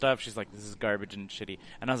medieval stuff. She's like, this is garbage and shitty.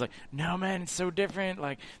 And I was like, no man, it's so different.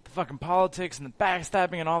 Like the fucking politics and the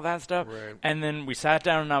backstabbing and all that stuff. Right. And then we sat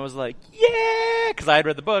down, and I was like, yeah, because I had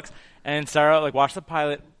read the books. And Sarah like watched the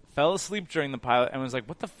pilot, fell asleep during the pilot, and was like,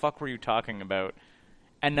 what the fuck were you talking about?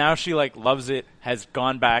 And now she like loves it, has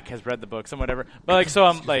gone back, has read the books and whatever. But like, so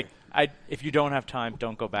I'm like, if you don't have time,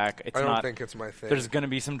 don't go back. It's I don't not. think it's my thing. There's going to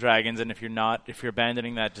be some dragons, and if you're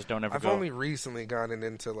abandoning that, just don't ever I've go. only recently gotten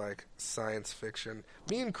into like science fiction.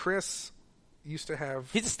 Me and Chris used to have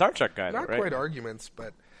He's a Star Trek guy, not though, right? quite arguments,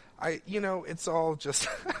 but it's all just.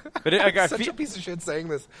 But I such feel- a piece of shit saying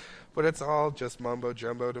this, but it's all just mumbo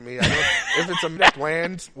jumbo to me. I don't, if it's a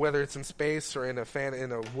land, whether it's in space or in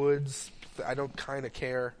a woods, I don't kind of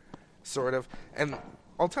care, sort of. And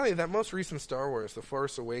I'll tell you that most recent Star Wars, The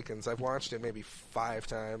Force Awakens, I've watched it maybe 5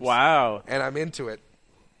 times. Wow. And I'm into it.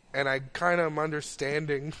 And I kind of am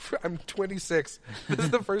understanding. I'm 26. This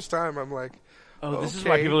is the first time I'm like, Oh, this is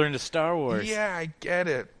why people are into Star Wars. yeah, I get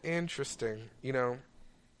it. Interesting.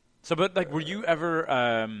 So, but like, were you ever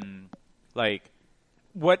like,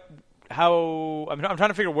 what? How? I'm trying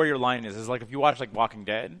to figure out where your line is. Is like if you watch like Walking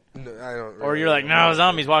Dead, No, I don't. or really you're like, know. no,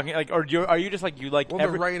 zombies walking. Like, or are you just like you like Well,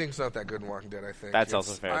 every? the writing's not that good in Walking Dead. I think That's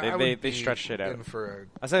also fair. I They would be stretch shit out. in for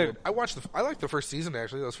I say- I watched. I liked the first season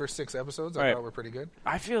actually. Those first 6 episodes I Right. thought were pretty good.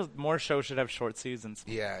 I feel more shows should have short seasons.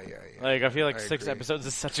 Yeah. Like I feel like I 6 agree. episodes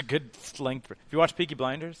is such a good length. If you watch Peaky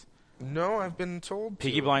Blinders, No, I've been told.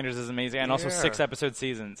 Peaky to. Blinders is amazing, and also Yeah. 6 episode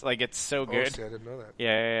seasons. Like it's so Oh, good. see, I didn't know that.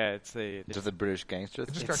 Yeah. It's the Just a British gangster.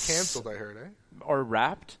 It just got canceled. I heard. or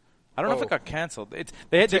wrapped. I don't know if Oh. it got canceled.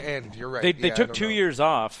 They had To end, you're right. They Yeah, I took don't 2 know. years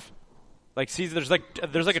off. Like season, there's like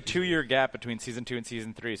a 2-year gap between season 2 and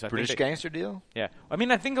season 3. So I British think gangster deal? yeah. I mean,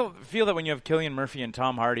 I feel that when you have Cillian Murphy and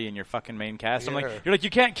Tom Hardy in your fucking main cast, I'm Yeah. like, you're like, you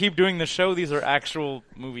can't keep doing the show. These are actual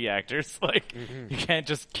movie actors. Like, you can't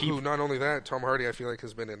just keep. Who? Not only that, Tom Hardy, I feel like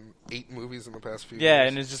has been in 8 movies in the past few Yeah, years.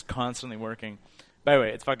 and it's just constantly working. By the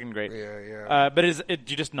way, it's fucking great. Yeah. But do you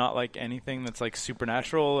just not like anything that's like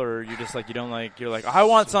supernatural, or you just like you don't like? You're like, I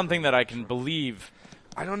want something that I can believe.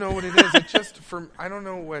 I don't know what it is. It just I don't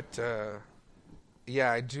know what.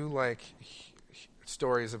 Yeah, I do like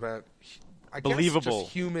stories about. I guess Believable.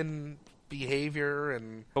 just human behavior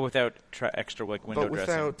and. But without extra like window But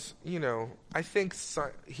dressing. without, I think.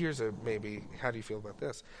 Here's a maybe. How do you feel about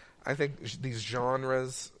this? I think these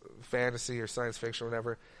genres, fantasy or science fiction, or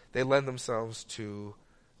whatever, they lend themselves to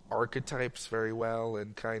archetypes very well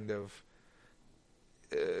and kind of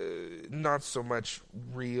not so much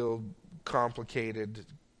real complicated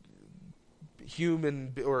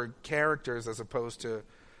human or characters as opposed to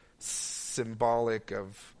symbolic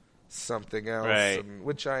of something else, Right. and,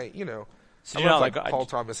 which I So I you know, love like like, Paul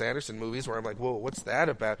Thomas Anderson movies where I'm like, whoa, what's that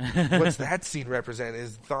about? What's that scene represent?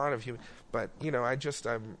 His thought of human. But I'm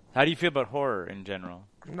How do you feel about horror in general?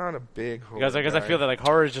 not a big horror Because I guy. feel that like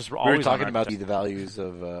horror is just We always were talking on about our- the values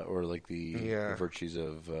of, or like the Yeah. virtues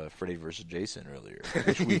of Freddy versus Jason earlier,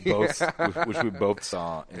 which we both which we both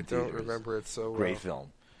saw in I don't theaters. remember it so well. Great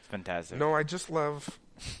film. It's fantastic. No, I just love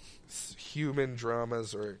human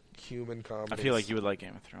dramas or human comedies. I feel like you would like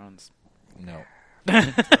Game of Thrones. No,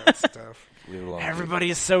 that stuff. leave it alone. Everybody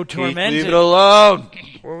is so Keith, tormented. leave it alone.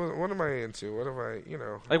 What am I into? What have I?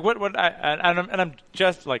 Like what? I'm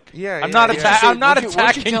just like. Yeah, I'm yeah, not. yeah. I'm not Weren't you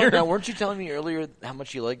attacking your. Now, weren't you telling me earlier how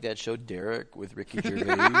much you like that show Derek with Ricky Gervais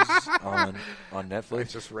on I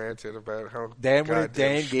Netflix? just ranted about how Dan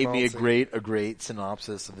goddamn gave me a schmaltzy. great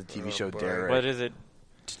synopsis of the TV Oh, show boy. Derek. What is it?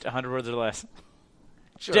 100 words or less.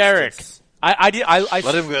 Justice. Derek. I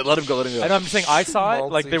Let him go. Let him go. Let him go. I know. I'm saying I saw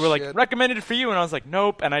it. Like they were like Schmaltzy shit. recommended for you, and I was like,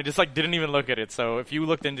 nope. And I just like didn't even look at it. So if you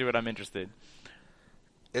looked into it, I'm interested.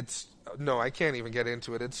 It's no, I can't even get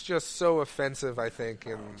into it. It's just so offensive. I think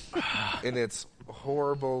in its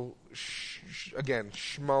horrible, again,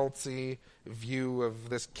 schmaltzy view of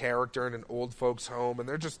this character in an old folks' home, and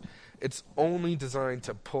it's only designed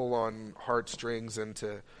to pull on heartstrings and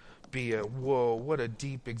to be a whoa, what a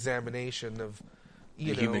deep examination of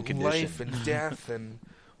The human condition. life and death and.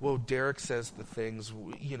 Whoa, Derek says the things,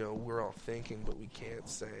 we're all thinking, but we can't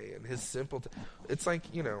say. And his simple... it's like,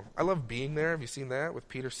 I love Being There. Have you seen that with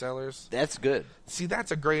Peter Sellers? That's good. See, that's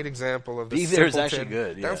a great example of the Being There is simpleton. actually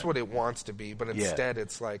good, yeah. That's what it wants to be, but instead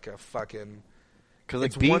it's like a fucking... Because like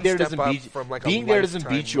It's being one there step doesn't up beat from, like, a being there doesn't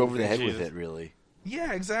Lifetime beat you over the head movie. with it really.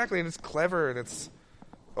 Yeah, exactly, and it's clever, and it's...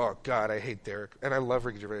 Oh, God, I hate Derek. And I love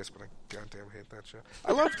Ricky Gervais, but I goddamn hate that show.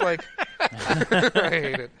 I loved, like... I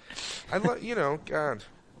hate it. I love, God.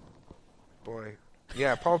 Boy.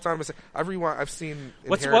 Yeah, Paul Thomas. I've seen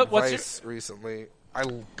Inherent Vice recently. I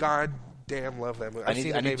goddamn love that movie. I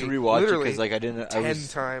need to rewatch it because like I didn't. 10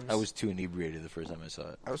 times. I was too inebriated the first time I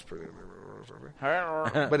saw it. I was pretty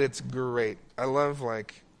inebriated, but it's great. I love I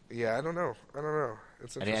don't know.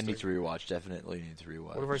 It's interesting. I need to rewatch. Definitely need to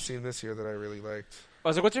rewatch. What have I seen this year that I really liked? I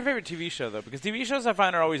was like, what's your favorite TV show though? Because TV shows I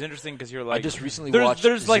find are always interesting because you're like. I just recently watched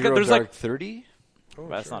Zero Dark 30. Oh,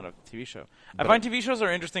 that's not a TV show. But I find TV shows are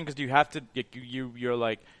interesting because you have to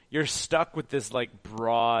you're stuck with this like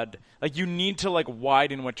broad, like you need to like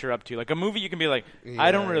widen what you're up to. Like a movie, you can be like,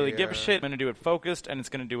 I don't really give a shit. I'm gonna do it focused, and it's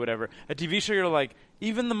gonna do whatever. A TV show, you're like,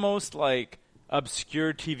 even the most like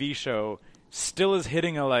obscure TV show still is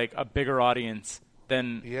hitting a bigger audience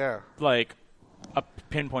than like a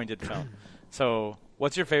pinpointed film. So,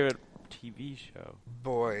 what's your favorite TV show?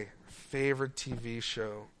 Boy, favorite TV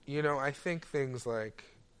show. I think things like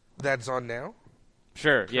That's On Now.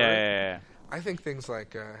 Sure. Yeah. I think things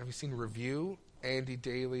like have you seen Review? Andy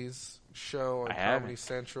Daly's show on Comedy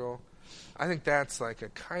Central. I think that's like a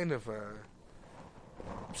kind of a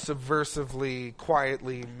subversively,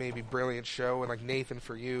 quietly, maybe brilliant show. And like Nathan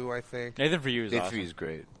For You, I think. Nathan For You is awesome. For You is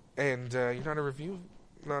great. And you're not a review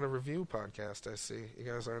podcast, I see. You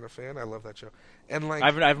guys aren't a fan? I love that show. And like I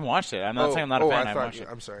haven't watched it. I'm not saying I'm not a fan. I watched it.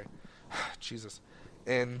 I'm sorry. Jesus.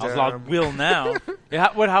 And I was like, will now.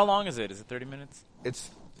 How long is it? Is it 30 minutes? It's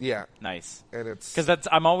nice. And it's because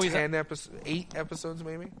I'm always 8 episodes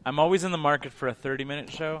maybe. I'm always in the market for a 30-minute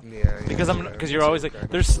show. Yeah. Because you're always like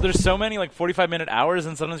there's so many like 45-minute hours,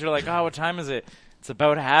 and sometimes you're like, oh, what time is it? It's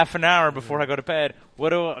about half an hour before I go to bed.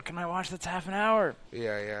 What can I watch that's half an hour?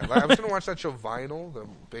 Yeah. Like, I was gonna watch that show Vinyl, the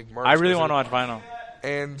big Mark. I really want to watch Vinyl.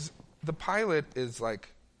 And the pilot is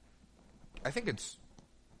like, I think it's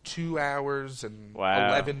 2 hours and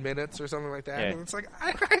 11 minutes or something like that. Yeah. And it's like,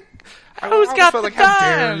 Who's got the like, time? How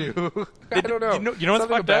dare you? I don't know. You know what's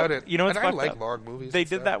fucked up? It. You know what's and fucked I like up? long movies. They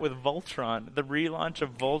did that with Voltron, the relaunch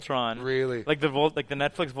of Voltron. Really? Like the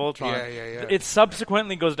Netflix Voltron. Yeah. It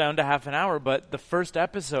subsequently goes down to half an hour, but the first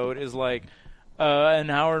episode is like an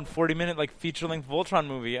hour and 40-minute like feature-length Voltron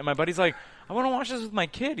movie. And my buddy's like, I want to watch this with my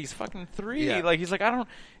kid. He's fucking 3. Yeah. Like he's like, a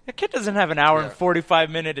kid doesn't have an hour and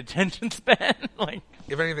 45-minute attention span. Like,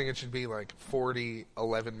 if anything, it should be like 40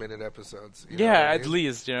 11-minute episodes. At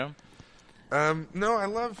least, No, I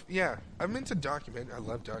love. Yeah, I'm into I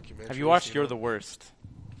love documentaries. Have you watched You're the Worst?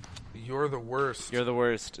 You're the Worst. You're the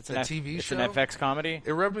Worst. It's a TV show. It's an FX comedy.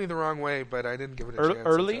 It rubbed me the wrong way, but I didn't give it a chance.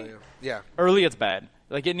 Early? To tell you. Yeah. Early, it's bad.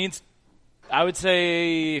 Like it needs. I would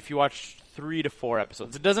say if you watch 3 to 4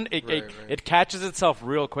 episodes, it doesn't. It catches itself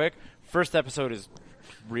real quick. First episode is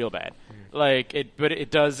real bad. Like but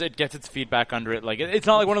it does. It gets its feet back under it. Like it's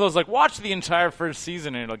not like one of those like watch the entire first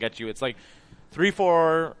season and it'll get you. It's like 3,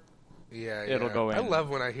 4. Yeah, it'll go in. I love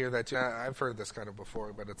when I hear that too. I've heard this kind of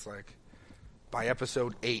before, but it's like by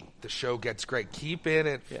episode 8, the show gets great. Keep in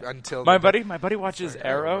it until my buddy watches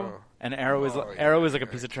Arrow, and Arrow is like a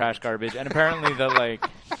piece of trash garbage. And apparently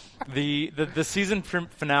the season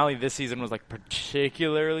finale this season was like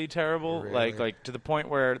particularly terrible, really? like to the point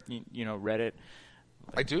where Reddit.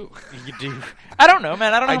 I do. You do. I don't know,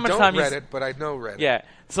 man. I don't know how much time. I don't Reddit, but I know Reddit. Yeah.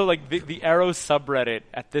 So like the Arrow subreddit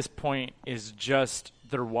at this point is just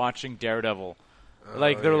they're watching Daredevil.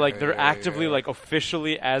 They're actively like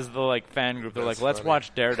officially as the like fan group. They're like, let's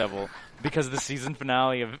watch Daredevil because the season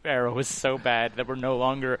finale of Arrow is so bad that we're no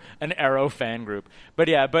longer an Arrow fan group. But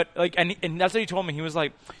yeah, and that's what he told me. He was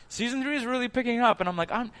like, season 3 is really picking up, and I'm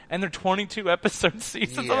like, and they're 22 episode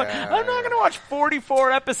seasons. Yeah, I'm not gonna watch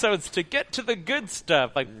 44 episodes to get to the good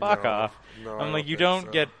stuff. Like fuck off. No, I'm like, you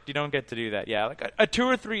don't get to do that. Yeah, like a 2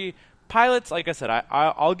 or 3 pilots. Like I said,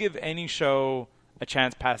 I'll give any show a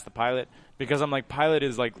chance past the pilot. Because I'm like, pilot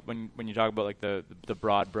is like, when you talk about like the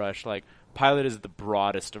broad brush, like pilot is the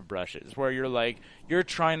broadest of brushes, where you're like, you're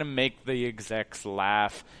trying to make the execs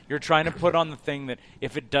laugh. You're trying to put on the thing that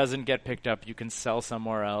if it doesn't get picked up, you can sell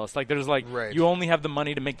somewhere else. Like there's like, you only have the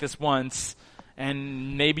money to make this once,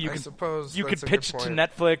 and maybe you could pitch to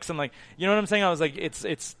Netflix, and like, you know what I'm saying? I was like,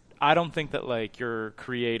 it's I don't think that like your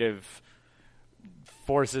creative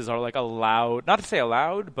forces are like allowed, not to say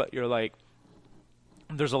allowed, but you're like,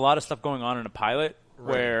 there's a lot of stuff going on in a pilot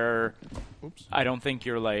where I don't think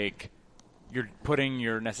you're putting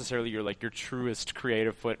your truest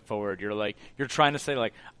creative foot forward. You're trying to say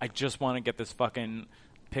like, I just want to get this fucking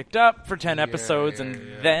picked up for 10 episodes, yeah, and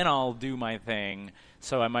yeah. then I'll do my thing.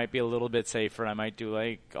 So I might be a little bit safer. I might do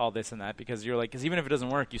like all this and that because you're like, because even if it doesn't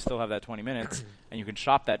work, you still have that 20 minutes, and you can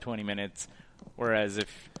shop that 20 minutes. Whereas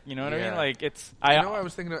if you know what I mean, Yeah. like it's I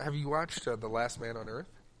was thinking. Have you watched The Last Man on Earth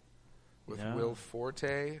with No. Will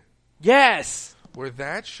Forte? yes. Where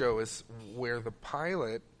that show is, where the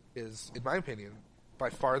pilot is, in my opinion, by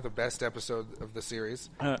far the best episode of the series,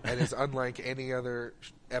 and is unlike any other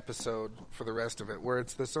episode for the rest of it. Where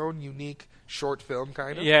it's this own unique short film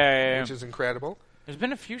kind of, Yeah. which is incredible. There's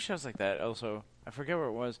been a few shows like that also. I forget where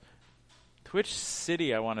it was. Twitch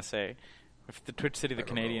City, I want to say. If the Twitch City, the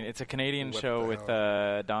Canadian. It's a Canadian What show the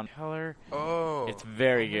with Don Heller. Oh, It's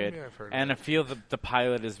very maybe good. I've heard of And I it. feel the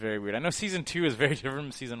pilot is very weird. I know season 2 is very different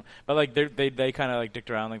from season 1. But like they kind of like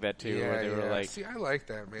dicked around like that too. Yeah, where they were like, See, I like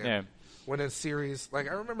that, man. Yeah. When a series, like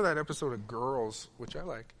I remember that episode of Girls, which I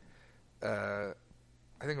like. I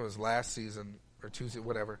think it was last season or Tuesday,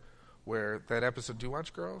 whatever. Where that episode? Do you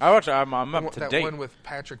watch Girls? I watch. I'm up to that date. one with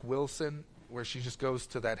Patrick Wilson, where she just goes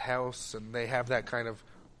to that house and they have that kind of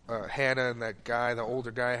Hannah and that guy, the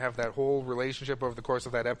older guy, have that whole relationship over the course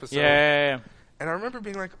of that episode. Yeah. And I remember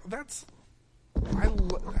being like, that's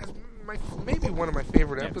maybe one of my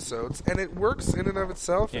favorite episodes, and it works in and of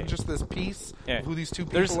itself, and just this piece of who these two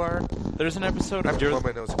people are. There's an episode I of have to blow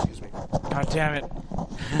my nose, excuse me. God damn it.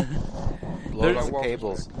 Blow it There's- on the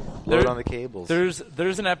cables. there- Blow it on the cables.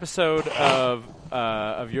 There's an episode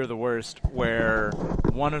of You're the Worst where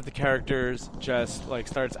one of the characters just like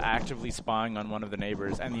starts actively spying on one of the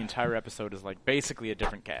neighbors, and the entire episode is like basically a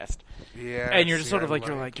different cast. Yeah, And you're just see, sort of I like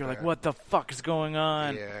you're like that. what the fuck is going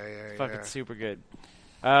on? Yeah, Fuck, yeah. it's super good.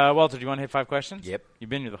 Walter, do you want to hit 5 questions? Yep. You've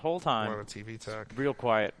been here the whole I'm time. on a TV talk. Real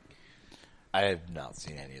quiet. I have not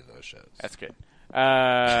seen any of those shows. That's good. why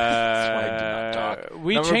I do not talk.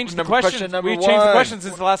 We Number- changed the number questions. question number We changed the one. questions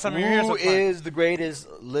since the last time you were here. so Who it's fine. is the greatest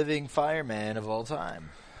living fireman of all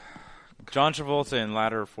time? John Travolta in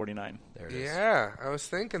Ladder 49? There it is. Yeah, I was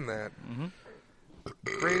thinking that.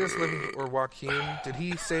 Greatest living, or Joaquin. Did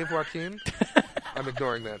he save Joaquin? I'm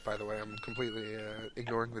ignoring that, by the way. I'm completely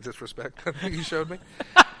ignoring the disrespect that you showed me.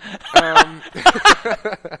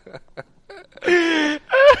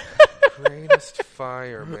 Greatest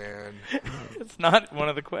fireman. It's not one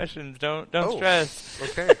of the questions. Don't Oh. stress.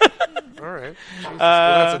 Okay. All right. Jesus. Well,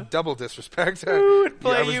 that's a double disrespect. Who would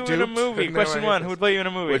play I was you in a duped, movie? and now I Question hate 1. this. Who would play you in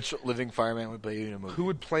a movie? Which living fireman would play you in a movie? Who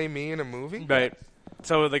would play me in a movie? Right.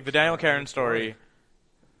 So, like the Daniel Carin story,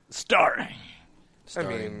 starring. I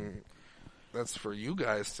mean, that's for you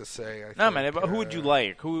guys to say. I No, think. man. But who would you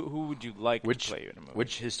like? Who would you like Which to play you in a movie?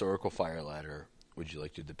 which historical fire ladder would you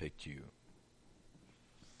like to depict you?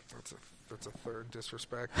 That's a third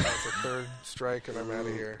disrespect. That's a third strike, and I'm out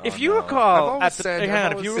of here. If Oh, you no. I've recall, always at the, said- hang I've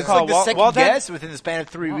on, if always you said- It's recall, like the second while guest within the span of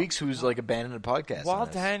 3 weeks who's like abandoned a podcast. While on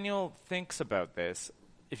this. Daniel thinks about this,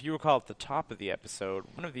 if you recall at the top of the episode,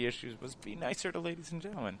 one of the issues was be nicer to ladies and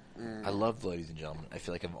gentlemen. I love ladies and gentlemen. I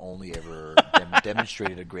feel like I've only ever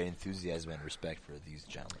demonstrated a great enthusiasm and respect for these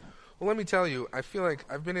gentlemen. Well, let me tell you, I feel like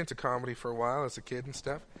I've been into comedy for a while as a kid and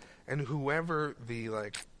stuff, and whoever the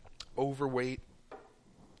overweight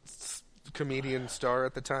comedian star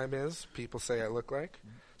at the time is, people say I look like.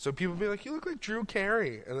 So people be like, "You look like Drew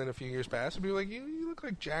Carey," and then a few years pass, and be like, "You look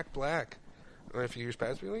like Jack Black." And then a few years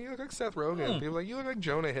pass, people like, "You look like Seth Rogen." People like, "You look like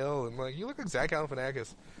Jonah Hill," and like, "You look like Zach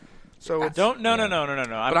Galifianakis." So it's, No.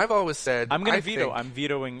 But I've always said I'm going I to veto. think- I'm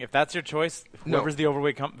vetoing. If that's your choice, No. whoever's the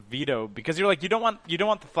overweight, veto because you're like you don't want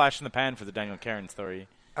the flash in the pan for the Daniel Carin story.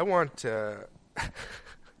 I want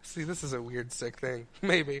see, this is a weird, sick thing,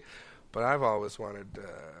 maybe, but I've always wanted.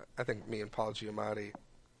 I think me and Paul Giamatti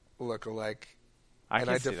look alike, and can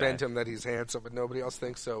I see defend that. him that he's handsome, but nobody else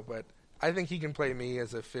thinks so. But I think he can play me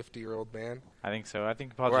as a 50-year-old man, I think so. I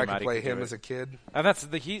think Paul or I Giamatti can play could do him it. as a kid. And that's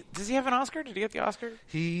does he have an Oscar? Did he get the Oscar?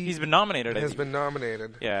 He's been nominated. I Has think. been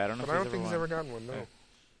nominated. Yeah, I don't know. But if I don't think he's won. ever gotten one. No, Yeah.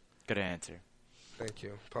 Good answer. thank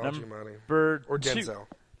you, Paul Number Giamatti or 2. Denzel.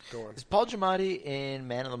 Go on. Is Paul Giamatti in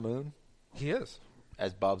Man on the Moon He is.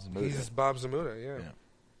 as Bob Zamuda? He's Bob Zamuda. Yeah. Yeah.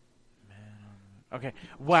 Okay.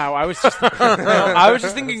 Wow. I was just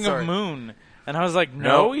thinking Sorry. of Moon, and I was like,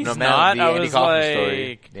 no, he's Man, not. The I Andy was Kaufman like,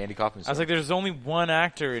 story. The Andy Kaufman I was story. like, there's only one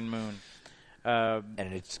actor in Moon.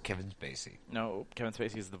 And it's Kevin Spacey, No, Kevin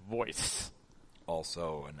Spacey is the voice.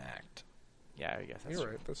 also an act. Yeah, I guess that's You're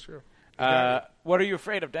true. right. That's true. What are you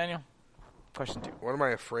afraid of, Daniel? Question 2. What am I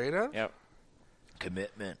afraid of? Yep.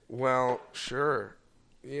 Commitment. Well, sure.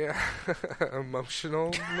 Yeah,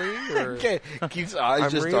 emotionally. Or Okay, keeps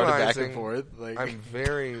eyes just darting back and forth. Like I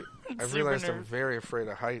realized I'm nerve. very afraid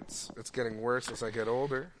of heights. It's getting worse as I get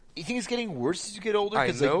older. you think it's getting worse as you get older? I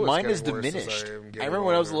Because know like it's mine is getting worse as diminished. I am I getting remember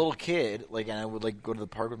when I was a older. little kid, like, and I would like go to the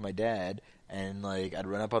park with my dad, and like I'd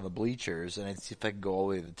run up on the bleachers, and I'd see if I could go all the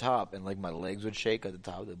way to the top, and like my legs would shake at the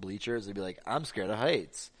top of the bleachers. I'd be like, I'm scared of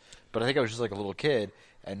heights, but I think I was just like a little kid,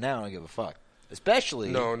 and now I don't give a fuck. Especially,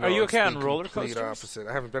 No, Are you it's okay the on roller complete coasters? Opposite.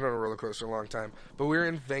 I haven't been on a roller coaster in a long time, but we were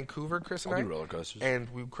in Vancouver, Chris and I'll I, do roller coasters. and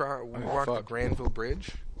we walked the fuck. Granville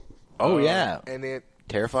Bridge, Oh yeah, and it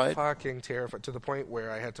terrified. fucking terrified to the point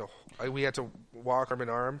where we had to walk arm in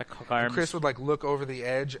arm. Like hook And arms. Chris would like look over the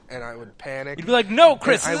edge, and I would panic. You'd be like, "No,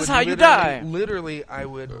 Chris, And I this is would how you literally- die." Literally, I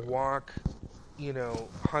would walk,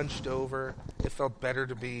 hunched over. It felt better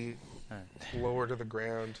to be lower to the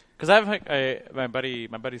ground. Because I have my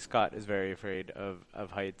buddy Scott is very afraid of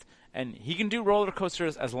heights, and he can do roller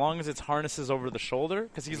coasters as long as it's harnesses over the shoulder.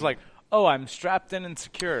 Because he's like, "Oh, I'm strapped in and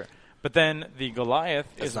secure." But then the Goliath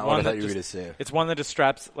That's is not one what I that thought you were just, gonna say. it's one that just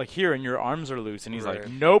straps like here, and your arms are loose, and he's Right. like,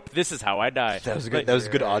 "Nope, this is how I die." That was a Like, good. That was a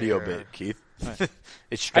good Yeah, audio yeah. bit, Keith. It's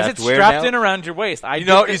I strapped said where strapped now? in around your waist. I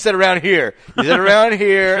No, did you said around here. You said around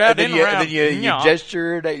here, and Strapped then in you, around- and then you Yeah.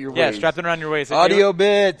 gestured at your yeah, waist. strapped in around your waist. Audio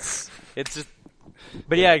bits. It's just,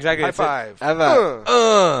 but yeah, exactly. High it's it. five. Have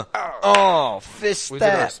a fist We did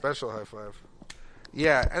our that. special high five.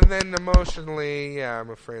 Yeah, and then emotionally, yeah, I'm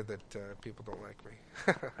afraid that people don't like me.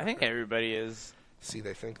 I think everybody is. See,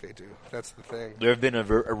 they think they do. That's the thing. There have been a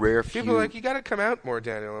rare few. People are like, you got to come out more,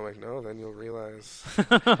 Daniel. I'm like, no, then you'll realize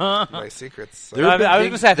my secrets. So- There have been I was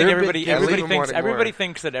going to things- say, I think there have been everybody things- leave them wanting everybody more.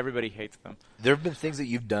 thinks that everybody hates them. There have been things that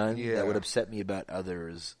you've done Yeah. that would upset me about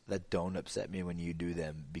others that don't upset me when you do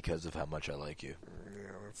them because of how much I like you.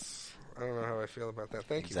 yeah, I don't know how I feel about that.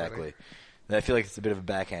 Thank you, buddy. Exactly. And I feel like it's a bit of a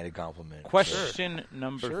backhanded compliment. Question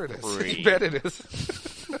number Sure it is. 3. You bet it is.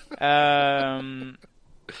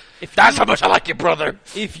 If That's you, how much I like you, brother.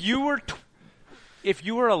 if you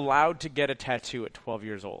were allowed to get a tattoo at 12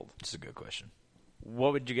 years old, That's a good question.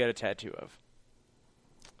 what would you get a tattoo of?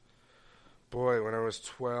 Boy, when I was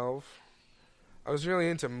 12, I was really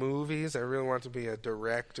into movies. I really wanted to be a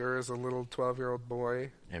director as a little 12-year-old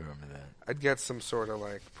boy. I remember that. I'd get some sort of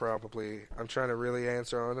probably, I'm trying to really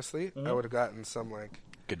answer honestly, Mm-hmm. I would have gotten some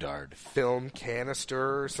Godard. film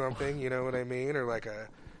canister or something, you know what I mean? Or like a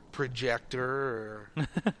projector or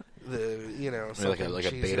Or something like a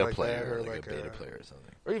cheesy beta like player, that, or like a beta player or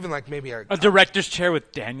something. or even maybe A director's chair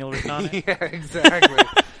with Daniel written on it? yeah, exactly.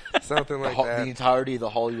 Something like The that. entirety of the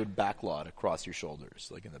Hollywood backlot across your shoulders,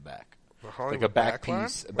 like in the back. The Like Hollywood a back backlot?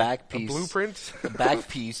 piece. A back A piece. blueprint? A back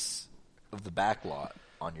piece of the backlot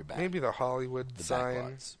on your back. Maybe the Hollywood The sign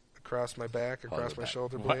backlots. across my back, across Hollywood my back.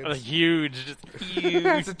 shoulder What, blades. huge, just huge.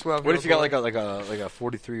 It's a 12-year-old What if you got boy. like a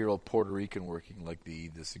 43-year-old Puerto Rican working like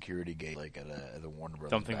the security gate like at the Warner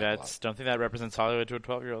Brothers? Don't think backlot? that represents Hollywood to a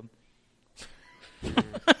 12-year-old.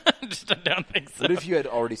 Just I don't think so. What if you had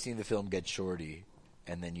already seen the film Get Shorty,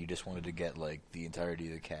 and then you just wanted to get like the entirety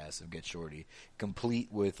of the cast of Get Shorty, complete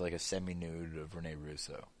with like a semi-nude of Rene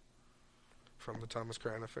Russo, From the Thomas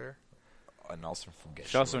Crown Affair? and also from Get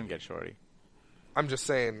She Shorty. also didn't get shorty. I'm just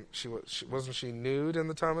saying, wasn't she nude in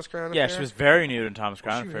the Thomas Crown Yeah, Affair? she was very nude in Thomas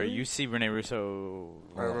Crown she Affair. really? You see Rene Russo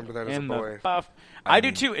I remember that as a in boy. the buff. I I do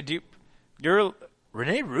mean- too. You're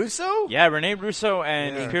Rene Russo? yeah, Rene Russo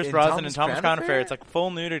and Yeah. Pierce In Brosnan Thomas in Thomas Crown Crown Affair. Affair? It's like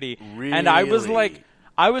full nudity, and I was Really? like,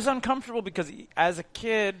 I was uncomfortable because as a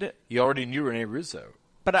kid, You already knew Rene Russo.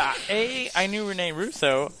 but I knew Rene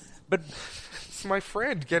Russo, but It's my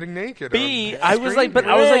friend getting naked. B, on I was like, screen but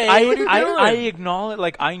I was like, Hey, what are you I doing? acknowledge,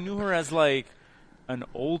 like, I knew her as like an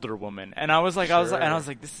older woman, and I was like, and I was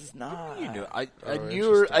like, this is not. You knew I Oh, knew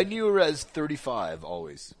her. interesting. I knew her as 35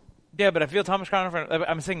 always. Yeah, but I feel Thomas Crown Affair.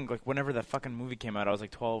 I'm saying like whenever that fucking movie came out, I was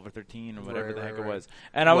like 12 or 13 or whatever Right, the right, heck it right. was,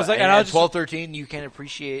 and I was What, like, and I was just, 12, 13, you can't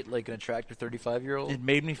appreciate like an attractive 35-year-old. it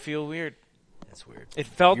made me feel weird. That's weird. It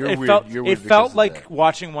felt You're it weird. felt You're it weird felt because of like that.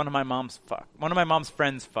 watching one of my mom's friends fuck. One of my mom's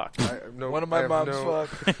fuck.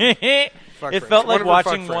 It friends. felt One like of her fuck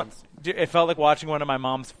watching one. friends. It felt like watching one of my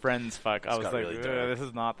mom's friends fuck. I was got like, really "Ugh, dark. this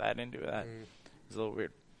is not that into that. It's a little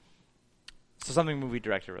weird. So something movie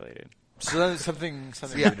director related. So that's something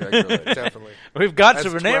Yeah, director related. definitely. We've got As to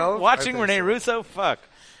Rene 12, I watching think Rene so. Russo fuck.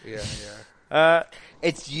 Yeah, yeah.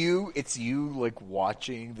 It's you like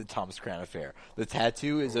watching the Thomas Crown Affair. The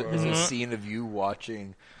tattoo is a scene of you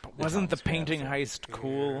watching. Wasn't the Thomas Crown painting Affair. heist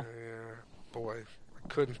cool? Yeah, boy, I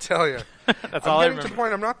couldn't tell you. That's all I I'm getting to the remember.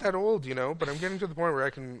 point. I'm not that old, but I'm getting to the point where I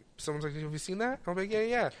can. Someone's like, "Have you seen that?" I'm like, "Yeah,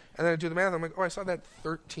 yeah." And then I do the math. I'm like, "Oh, I saw that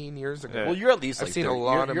 13 years ago." Yeah. Well, you're at least I've like seen a 30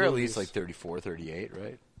 lot you're, of you're at movies. least like 34, 38,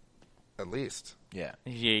 right? At least. Yeah.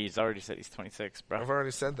 Yeah, he's already said he's 26, bro. I've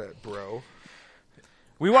already said that, bro.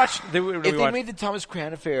 We watched. If they made the Thomas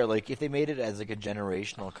Crown Affair, like if they made it as like a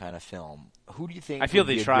generational kind of film, who do you think I feel would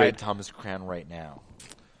they be a tried. great Thomas Crown right now?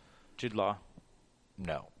 Jude Law.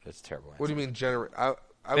 No, that's a terrible. What do you mean, I was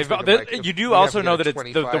They've, thinking, they, like, if you do we also have to know get that a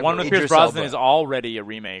it's the 25 one with or- Pierce Idris Brosnan Elba. is already a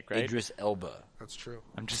remake, right? Idris Elba. That's true.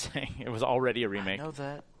 I'm just saying it was already a remake. I know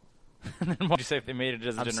that. And then what do you say if they made it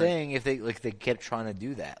as a I'm generation? saying if they kept trying to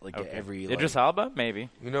do that, like Okay. every Idris like, Elba, maybe.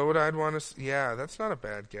 You know what I'd want to... Yeah, that's not a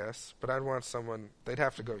bad guess. But I'd want someone... They'd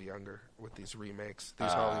have to go younger with these remakes.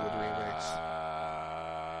 These Hollywood remakes.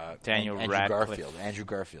 Daniel Andrew Radcliffe. Garfield. Andrew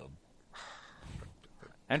Garfield.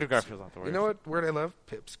 Andrew Garfield's not the word. You know what word I love?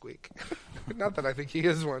 Pipsqueak. Not that I think he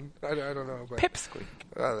is one. I don't know. But, Pipsqueak.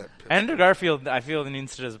 Oh, that pipsqueak. Andrew Garfield, I feel,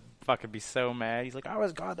 needs to just fucking be so mad. He's like, I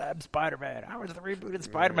was goddamn Spider-Man. I was the rebooted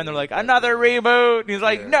Spider-Man. They're like, another reboot. And he's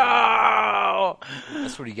like, no.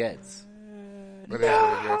 That's what he gets. But that's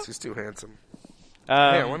what he gets. He's too handsome. Hey,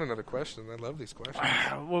 I Um, want another question. I love these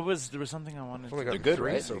questions. there was something I wanted. Only To, got They're good,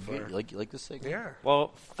 three right? so They're far. good. You like this segment? Yeah.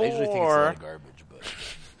 well, I usually think it's a lot of four garbage,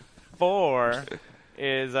 but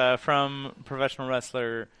is from professional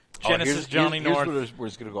wrestler Genesis here's Johnny North. Here's where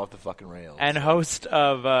it's gonna go off the fucking rails. And host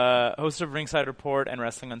of Ringside Report and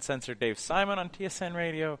Wrestling Uncensored, Dave Simon on TSN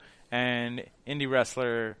Radio, and indie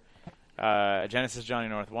wrestler Genesis Johnny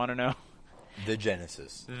North. Want to know the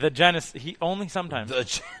Genesis. the Genesis? He only sometimes. The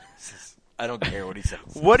Genesis. I don't care what he says.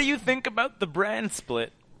 What do you think about the brand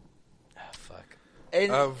split Fuck.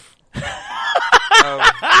 And Of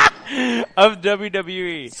of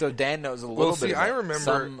WWE? so Dan knows a little well, bit. see, about I remember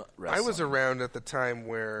some I was wrestling. around at the time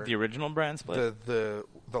where The original brand split, the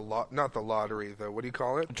not the lottery, the what do you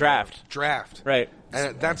call it? Draft. Draft. right?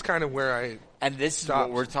 And that's kind of where I And this is Stopped.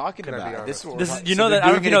 what we're talking Can I be about. This is what This we're is- talking- you so know they're that-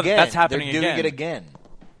 I don't know doing if you know it that that's again. happening They're doing again. it again.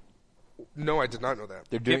 no, I did not know that.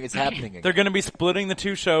 They're doing it's happening again. They're going to be splitting the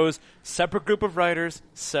two shows. Separate group of writers,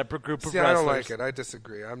 separate group of See, I wrestlers. don't like it. I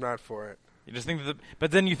disagree. I'm not for it. You just think that, but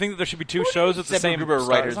then you think that there should be two shows with the separate same group of stars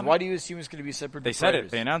writers. on it? Why do you assume it's going to be separate? They group said writers?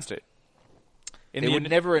 it. They announced it. They would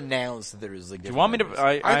never announce that there was like. Do you want me to?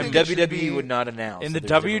 I I'm think it should WWE be- would not announce in the that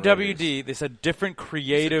there's different writers. WWD. They said different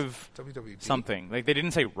creative WWD. something. Like they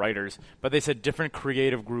didn't say writers, but they said different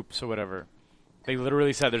creative groups or whatever. They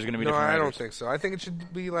literally said there's going to be No, different I writers. don't think so. I think it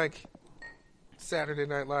should be like Saturday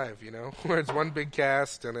Night Live, where it's one big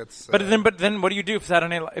cast and it's. But then what do you do if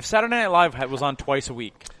Saturday Night Live was on twice a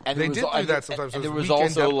week? And they there did was- do and- that sometimes. And Those there was weekend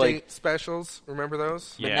also update like. specials. Remember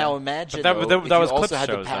those? But Yeah. now imagine But though, that if was you also clip had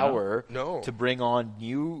the shows, though. power No. to bring on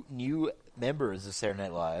new members of Saturday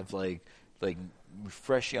Night Live, like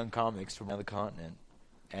fresh young comics from another continent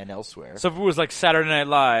and elsewhere. So if it was like Saturday Night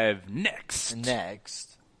Live next,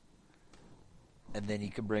 Next, and then you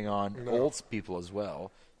could bring on No. old people as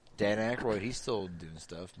well. Dan Aykroyd, he's still doing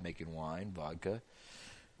stuff, making wine, vodka.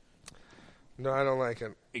 No, I don't like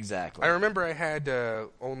it. Exactly. I remember I had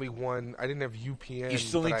only one. I didn't have UPN. You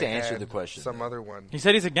still need but to I answer had the question, Some though. other one. he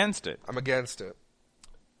said he's against it. I'm against it.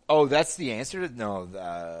 Oh, that's the answer to no.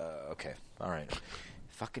 Okay, all right.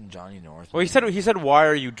 Fucking Johnny North. Well, he said, why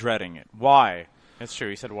are you dreading it? Why? That's true.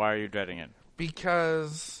 He said, why are you dreading it?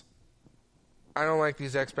 Because I don't like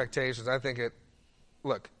these expectations. I think it.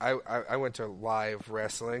 Look, I went to live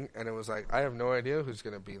wrestling, and it was like, I have no idea who's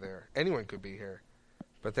going to be there. Anyone could be here.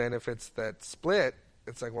 But then if it's that split,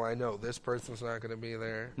 it's like, well, I know this person's not going to be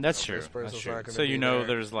there. That's I know true. This person's That's true. not going to So be you know there.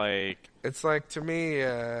 there's like It's like, to me,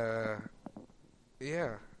 yeah.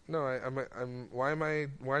 No,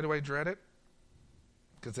 why do I dread it?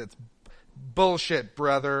 Because it's bullshit,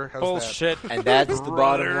 brother. How's bullshit. and that's the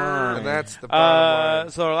bottom That? line. And that's the bottom line.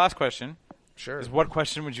 So our last question Sure. is, what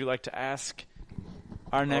question would you like to ask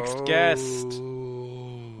our next guest?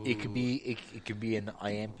 It could be an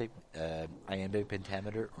iambic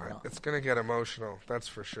pentameter or not. It's going to get emotional, that's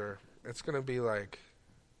for sure. It's going to be like,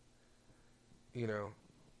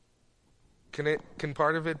 can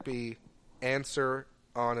part of it be answer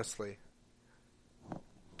honestly?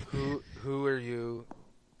 Who are you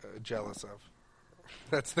jealous of?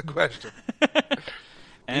 That's the question. Be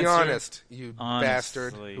Answer honest, you honestly.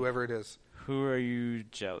 bastard, whoever it is. Who are you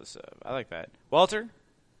jealous of? I like that. Walter,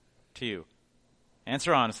 to you.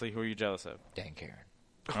 Answer honestly. Who are you jealous of? Dan Carin.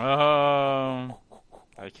 Oh,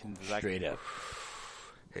 I can Straight up.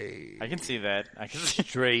 Hey, I can see that. I can.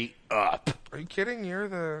 Straight up. are you kidding? You're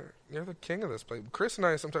the king of this place. Chris and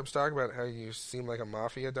I sometimes talk about how you seem like a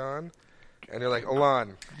mafia don. And you're like,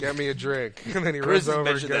 Alon, get me a drink. And then he Chris runs over and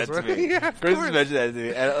mentioned goes, that to me. yeah, of Chris course. mentioned that to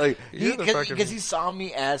me. And, You're the fucking- because he saw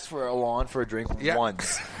me ask for Alon for a drink Yeah.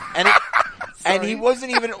 once. And he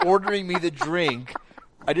wasn't even ordering me the drink.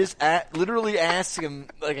 I just literally asked him,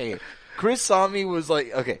 like, okay, Chris saw me was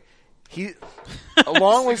like, okay,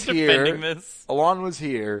 Alon was defending here. this. Alon was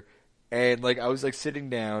here, and like I was like sitting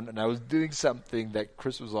down, and I was doing something that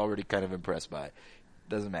Chris was already kind of impressed by.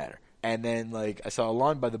 Doesn't matter. And then like I saw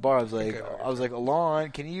Alon by the bar. I was like, Alon,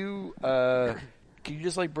 can you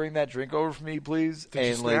just like bring that drink over for me, please? Did you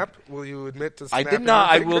and snap? Will you admit to I snapping? did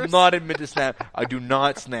not. I your will fingers? not admit to snap. I do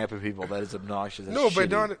not snap at people. That is obnoxious. That's No, but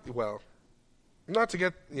shitty. not well. Not to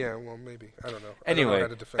get. Yeah, well, maybe I don't know. I don't know Anyway, how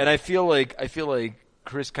to defend and it. I feel like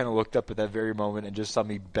Chris kind of looked up at that very moment and just saw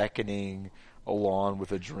me beckoning Alon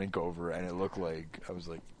with a drink over, and it looked like I was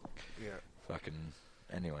like, Yeah. fucking.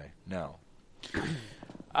 Anyway, no.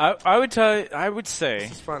 I would say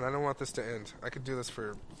This is fun. I don't want this to end. I could do this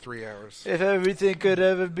for 3 hours. If everything could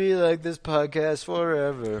ever be like this podcast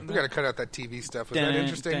forever. We got to cut out that TV stuff. Was that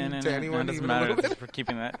interesting to anyone? Doesn't Even matter a little bit? for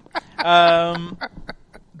keeping that.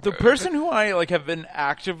 The person who I like have been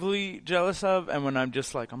actively jealous of, and when I'm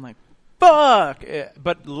just like, I'm like, fuck,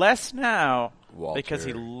 but less now because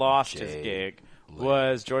he Walter lost J. his gig. Lynn.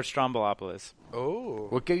 Was George Strombolopoulos. Oh.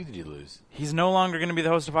 What gig did you lose? He's no longer going to be the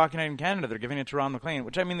host of Hockey Night in Canada. They're giving it to Ron McLean,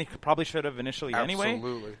 which I mean they probably should have initially anyway.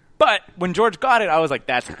 Absolutely. But when George got it, I was like,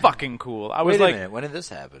 that's fucking cool. I was Wait like, a minute. When did this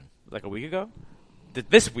happen? like a week ago?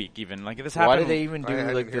 This week even. Like this happened. Why did they even do I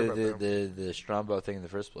didn't like hear about the Strombo thing in the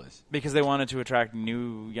first place? Because they wanted to attract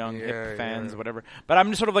new, young, Yeah, hip fans, yeah. whatever. But I'm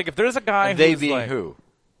just sort of like, if there's a guy And they who's being like, who?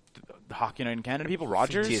 the Hockey Night in Canada people,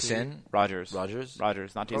 Rogers? TSN? Rogers, not Who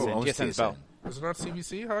TSN. owns TSN's Bell. Is it not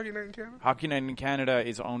CBC Hockey Night in Canada? Hockey Night in Canada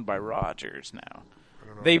is owned by Rogers now. I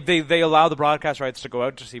don't know. They allow the broadcast rights to go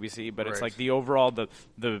out to CBC, but it's Right. like the overall the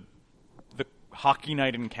Hockey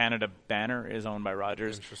Night in Canada banner is owned by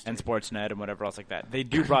Rogers Interesting. and Sportsnet and whatever else like that. They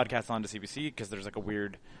do broadcast on to CBC because there's like a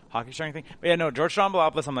weird hockey sharing thing. But yeah, no, George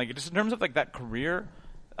Strombolopoulos, I'm like, just in terms of like that career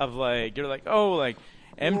of like, you're like, oh, like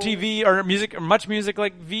MTV or music or Much Music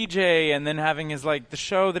like VJ, and then having his like the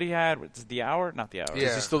show that he had. What's The Hour? Not The Hour. Yeah.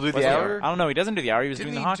 Does he still do What's the The hour? I don't know. He doesn't do The Hour. He was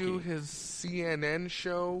Didn't doing he the hockey. do his CNN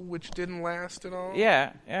show, which didn't last at all?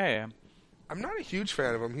 Yeah. I'm not a huge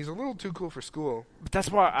fan of him. He's a little too cool for school. But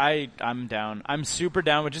that's why I'm down. I'm super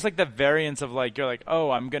down with just like the variance of like you're like,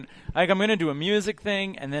 oh, I'm gonna do a music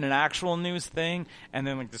thing and then an actual news thing and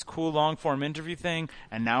then like this cool long form interview thing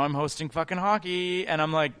and now I'm hosting fucking hockey and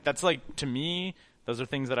I'm like, that's like, to me, those are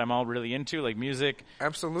things that I'm all really into, like music,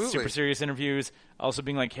 Absolutely. super serious interviews, also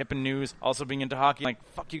being like hip and news, also being into hockey. Like,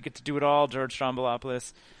 fuck, you get to do it all, George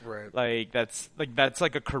Strombolopoulos. Right. Like that's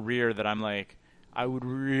like a career that I'm like, I would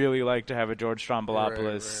really like to have a George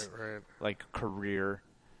Strombolopoulos Right. like career.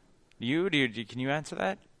 Can you answer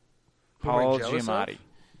that? Who am I Paul jealous of?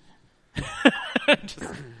 Giamatti. Just-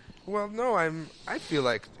 Well, no, I feel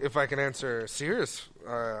like if I can answer serious,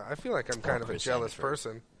 I feel like I'm kind of a Chris jealous Sandiford.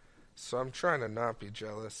 person. So I'm trying to not be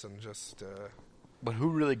jealous and just But who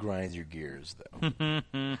really grinds your gears, though? really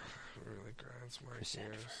grinds my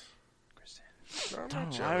gears. No, I'm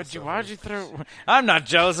not jealous of why would him. you throw? I'm not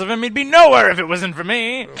jealous of him. He'd be nowhere if it wasn't for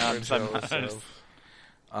me. Who No, am I I'm just- I'm jealous not-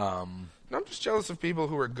 of? No, I'm just jealous of people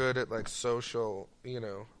who are good at like social,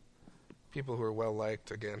 people who are well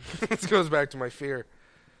liked. Again, this goes back to my fear.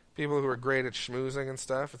 People who are great at schmoozing and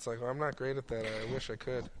stuff. It's like, well, I'm not great at that. I wish I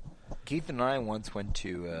could. Keith and I once went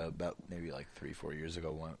to about maybe like 3-4 years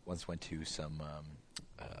ago. Once went to some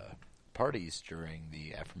parties during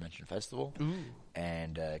the aforementioned festival,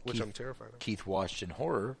 and Which Keith, I'm terrified of. Keith watched in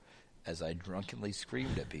horror as I drunkenly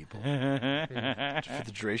screamed at people for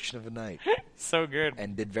the duration of the night, So good.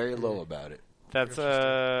 and did very low about it. That's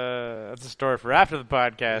a story for after the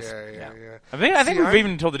podcast. Yeah. I think See, we've I'm-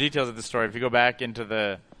 even told the details of the story. If you go back into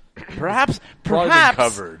the perhaps Probably been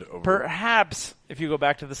covered over- perhaps if you go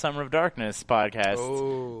back to the Summer of Darkness podcast,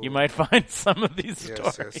 Oh. you might find some of these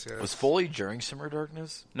Yes, stories. yes. Was Foley during Summer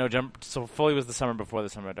Darkness? No, so Foley was the summer before the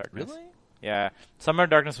Summer of Darkness. Really? Yeah, Summer of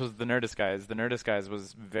Darkness was the Nerdist guys. The Nerdist guys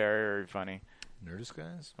was very funny. Nerdist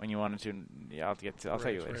guys? When you wanted to, yeah, I'll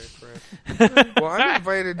tell you later. Right. Well, I'm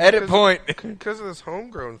invited. Edit point. Because of this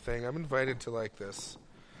homegrown thing, I'm invited to like this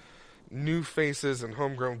new faces and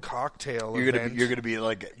homegrown cocktail You're event. gonna be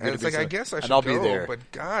like, and it's like, I guess I should and I'll go, be there. but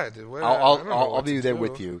God, well, I I'll don't know I'll what be to there do.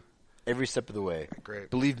 with you every step of the way. Great.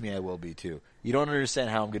 Believe me, I will be too. You don't understand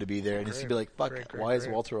how I'm going to be there, and you'll Great, be like, "Fuck, great, why is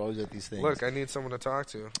great. Walter always at these things?" Look, I need someone to talk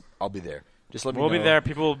to. I'll be there. Just let me We'll know. be there.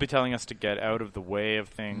 People will be telling us to get out of the way of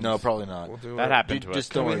things. No, probably not. We'll do That it. happened to us.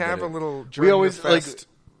 Just Can don't we worry have a about it. little We during always the fest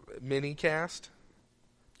mini cast?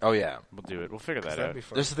 Oh yeah. We'll do it. We'll figure that That'd out. be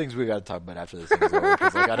fun. There's the things we got to talk about after this thing is over.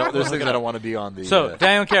 'Cause, like, there's things I don't want to be on the. So,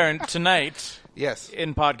 Daniel Carin, tonight Yes.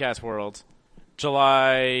 in podcast world,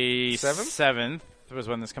 July 7th? 7th was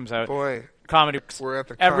when this comes out. Boy, Comedy we're at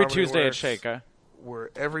the every Comedy Tuesday Works. at Shaka. We're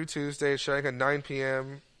every Tuesday at Shaika, 9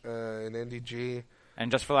 p.m. In NDG.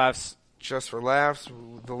 And Just for Laughs Just for Laughs,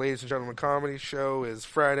 the Ladies and Gentlemen Comedy Show is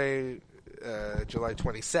Friday, July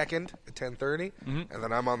 22nd at 10:30. Mm-hmm. And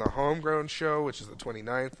then I'm on the Homegrown Show, which is the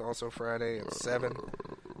 29th, also Friday at 7.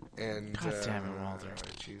 And, God damn it, Walter.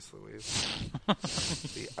 Jeez Louise.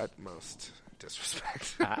 The utmost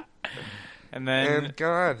disrespect. And then And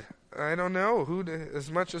God, I don't know,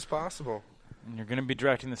 as much as possible. you're going to be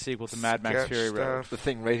directing the sequel to Mad Max Sketch Fury Road. stuff. The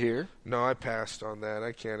thing right here. No, I passed on that.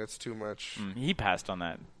 I can't. It's too much. He passed on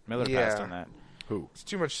that. Miller Yeah. passed on that. Who? It's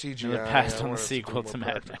too much CGI. Miller passed I on the want it sequel be to more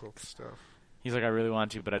Mad practical Max. stuff. He's like, I really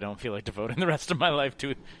want to, but I don't feel like devoting the rest of my life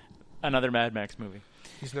to another Mad Max movie.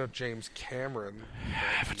 He's no James Cameron.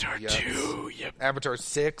 Avatar Yes. 2, Avatar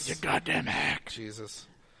 6. you goddamn hack. Jesus.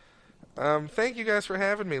 Thank you guys for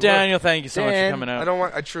having me. Daniel, thank you so much for Dan, coming out.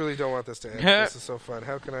 I truly don't want this to end. This is so fun.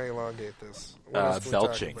 How can I elongate this? What else can we talk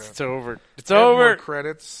belching. about? It's over. It's We have more over.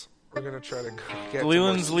 credits. We're gonna try to get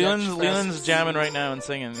Leland's to more sketch Leland's fests. jamming right now and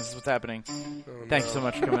singing. This is what's happening. Oh, Thank you no. so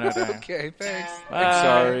much for coming out, Daniel. Okay, thanks.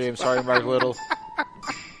 Bye. I'm sorry, Mark Little.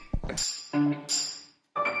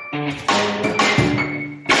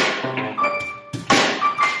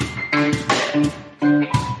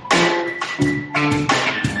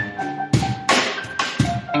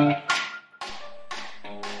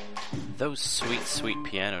 Those sweet, sweet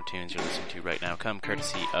piano tunes you're listening to right now come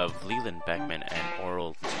courtesy of Leland Beckman and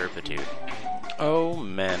Oral Turpitude. Oh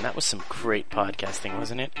man, that was some great podcasting,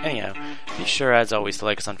 wasn't it? Anyhow, be sure as always to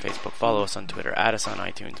like us on Facebook, follow us on Twitter, add us on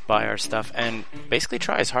iTunes, buy our stuff, and basically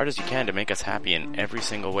try as hard as you can to make us happy in every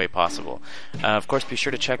single way possible. Of course, be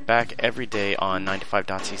sure to check back every day on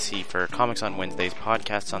 9to5.cc for comics on Wednesdays,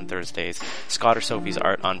 podcasts on Thursdays, Scott or Sophie's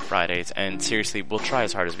art on Fridays, and seriously, we'll try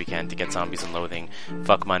as hard as we can to get Zombies and Loathing,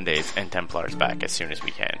 Fuck Mondays, and Templars back as soon as we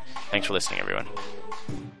can. Thanks for listening, everyone.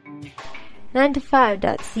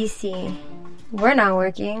 9to5.cc. We're not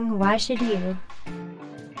working. Why should you?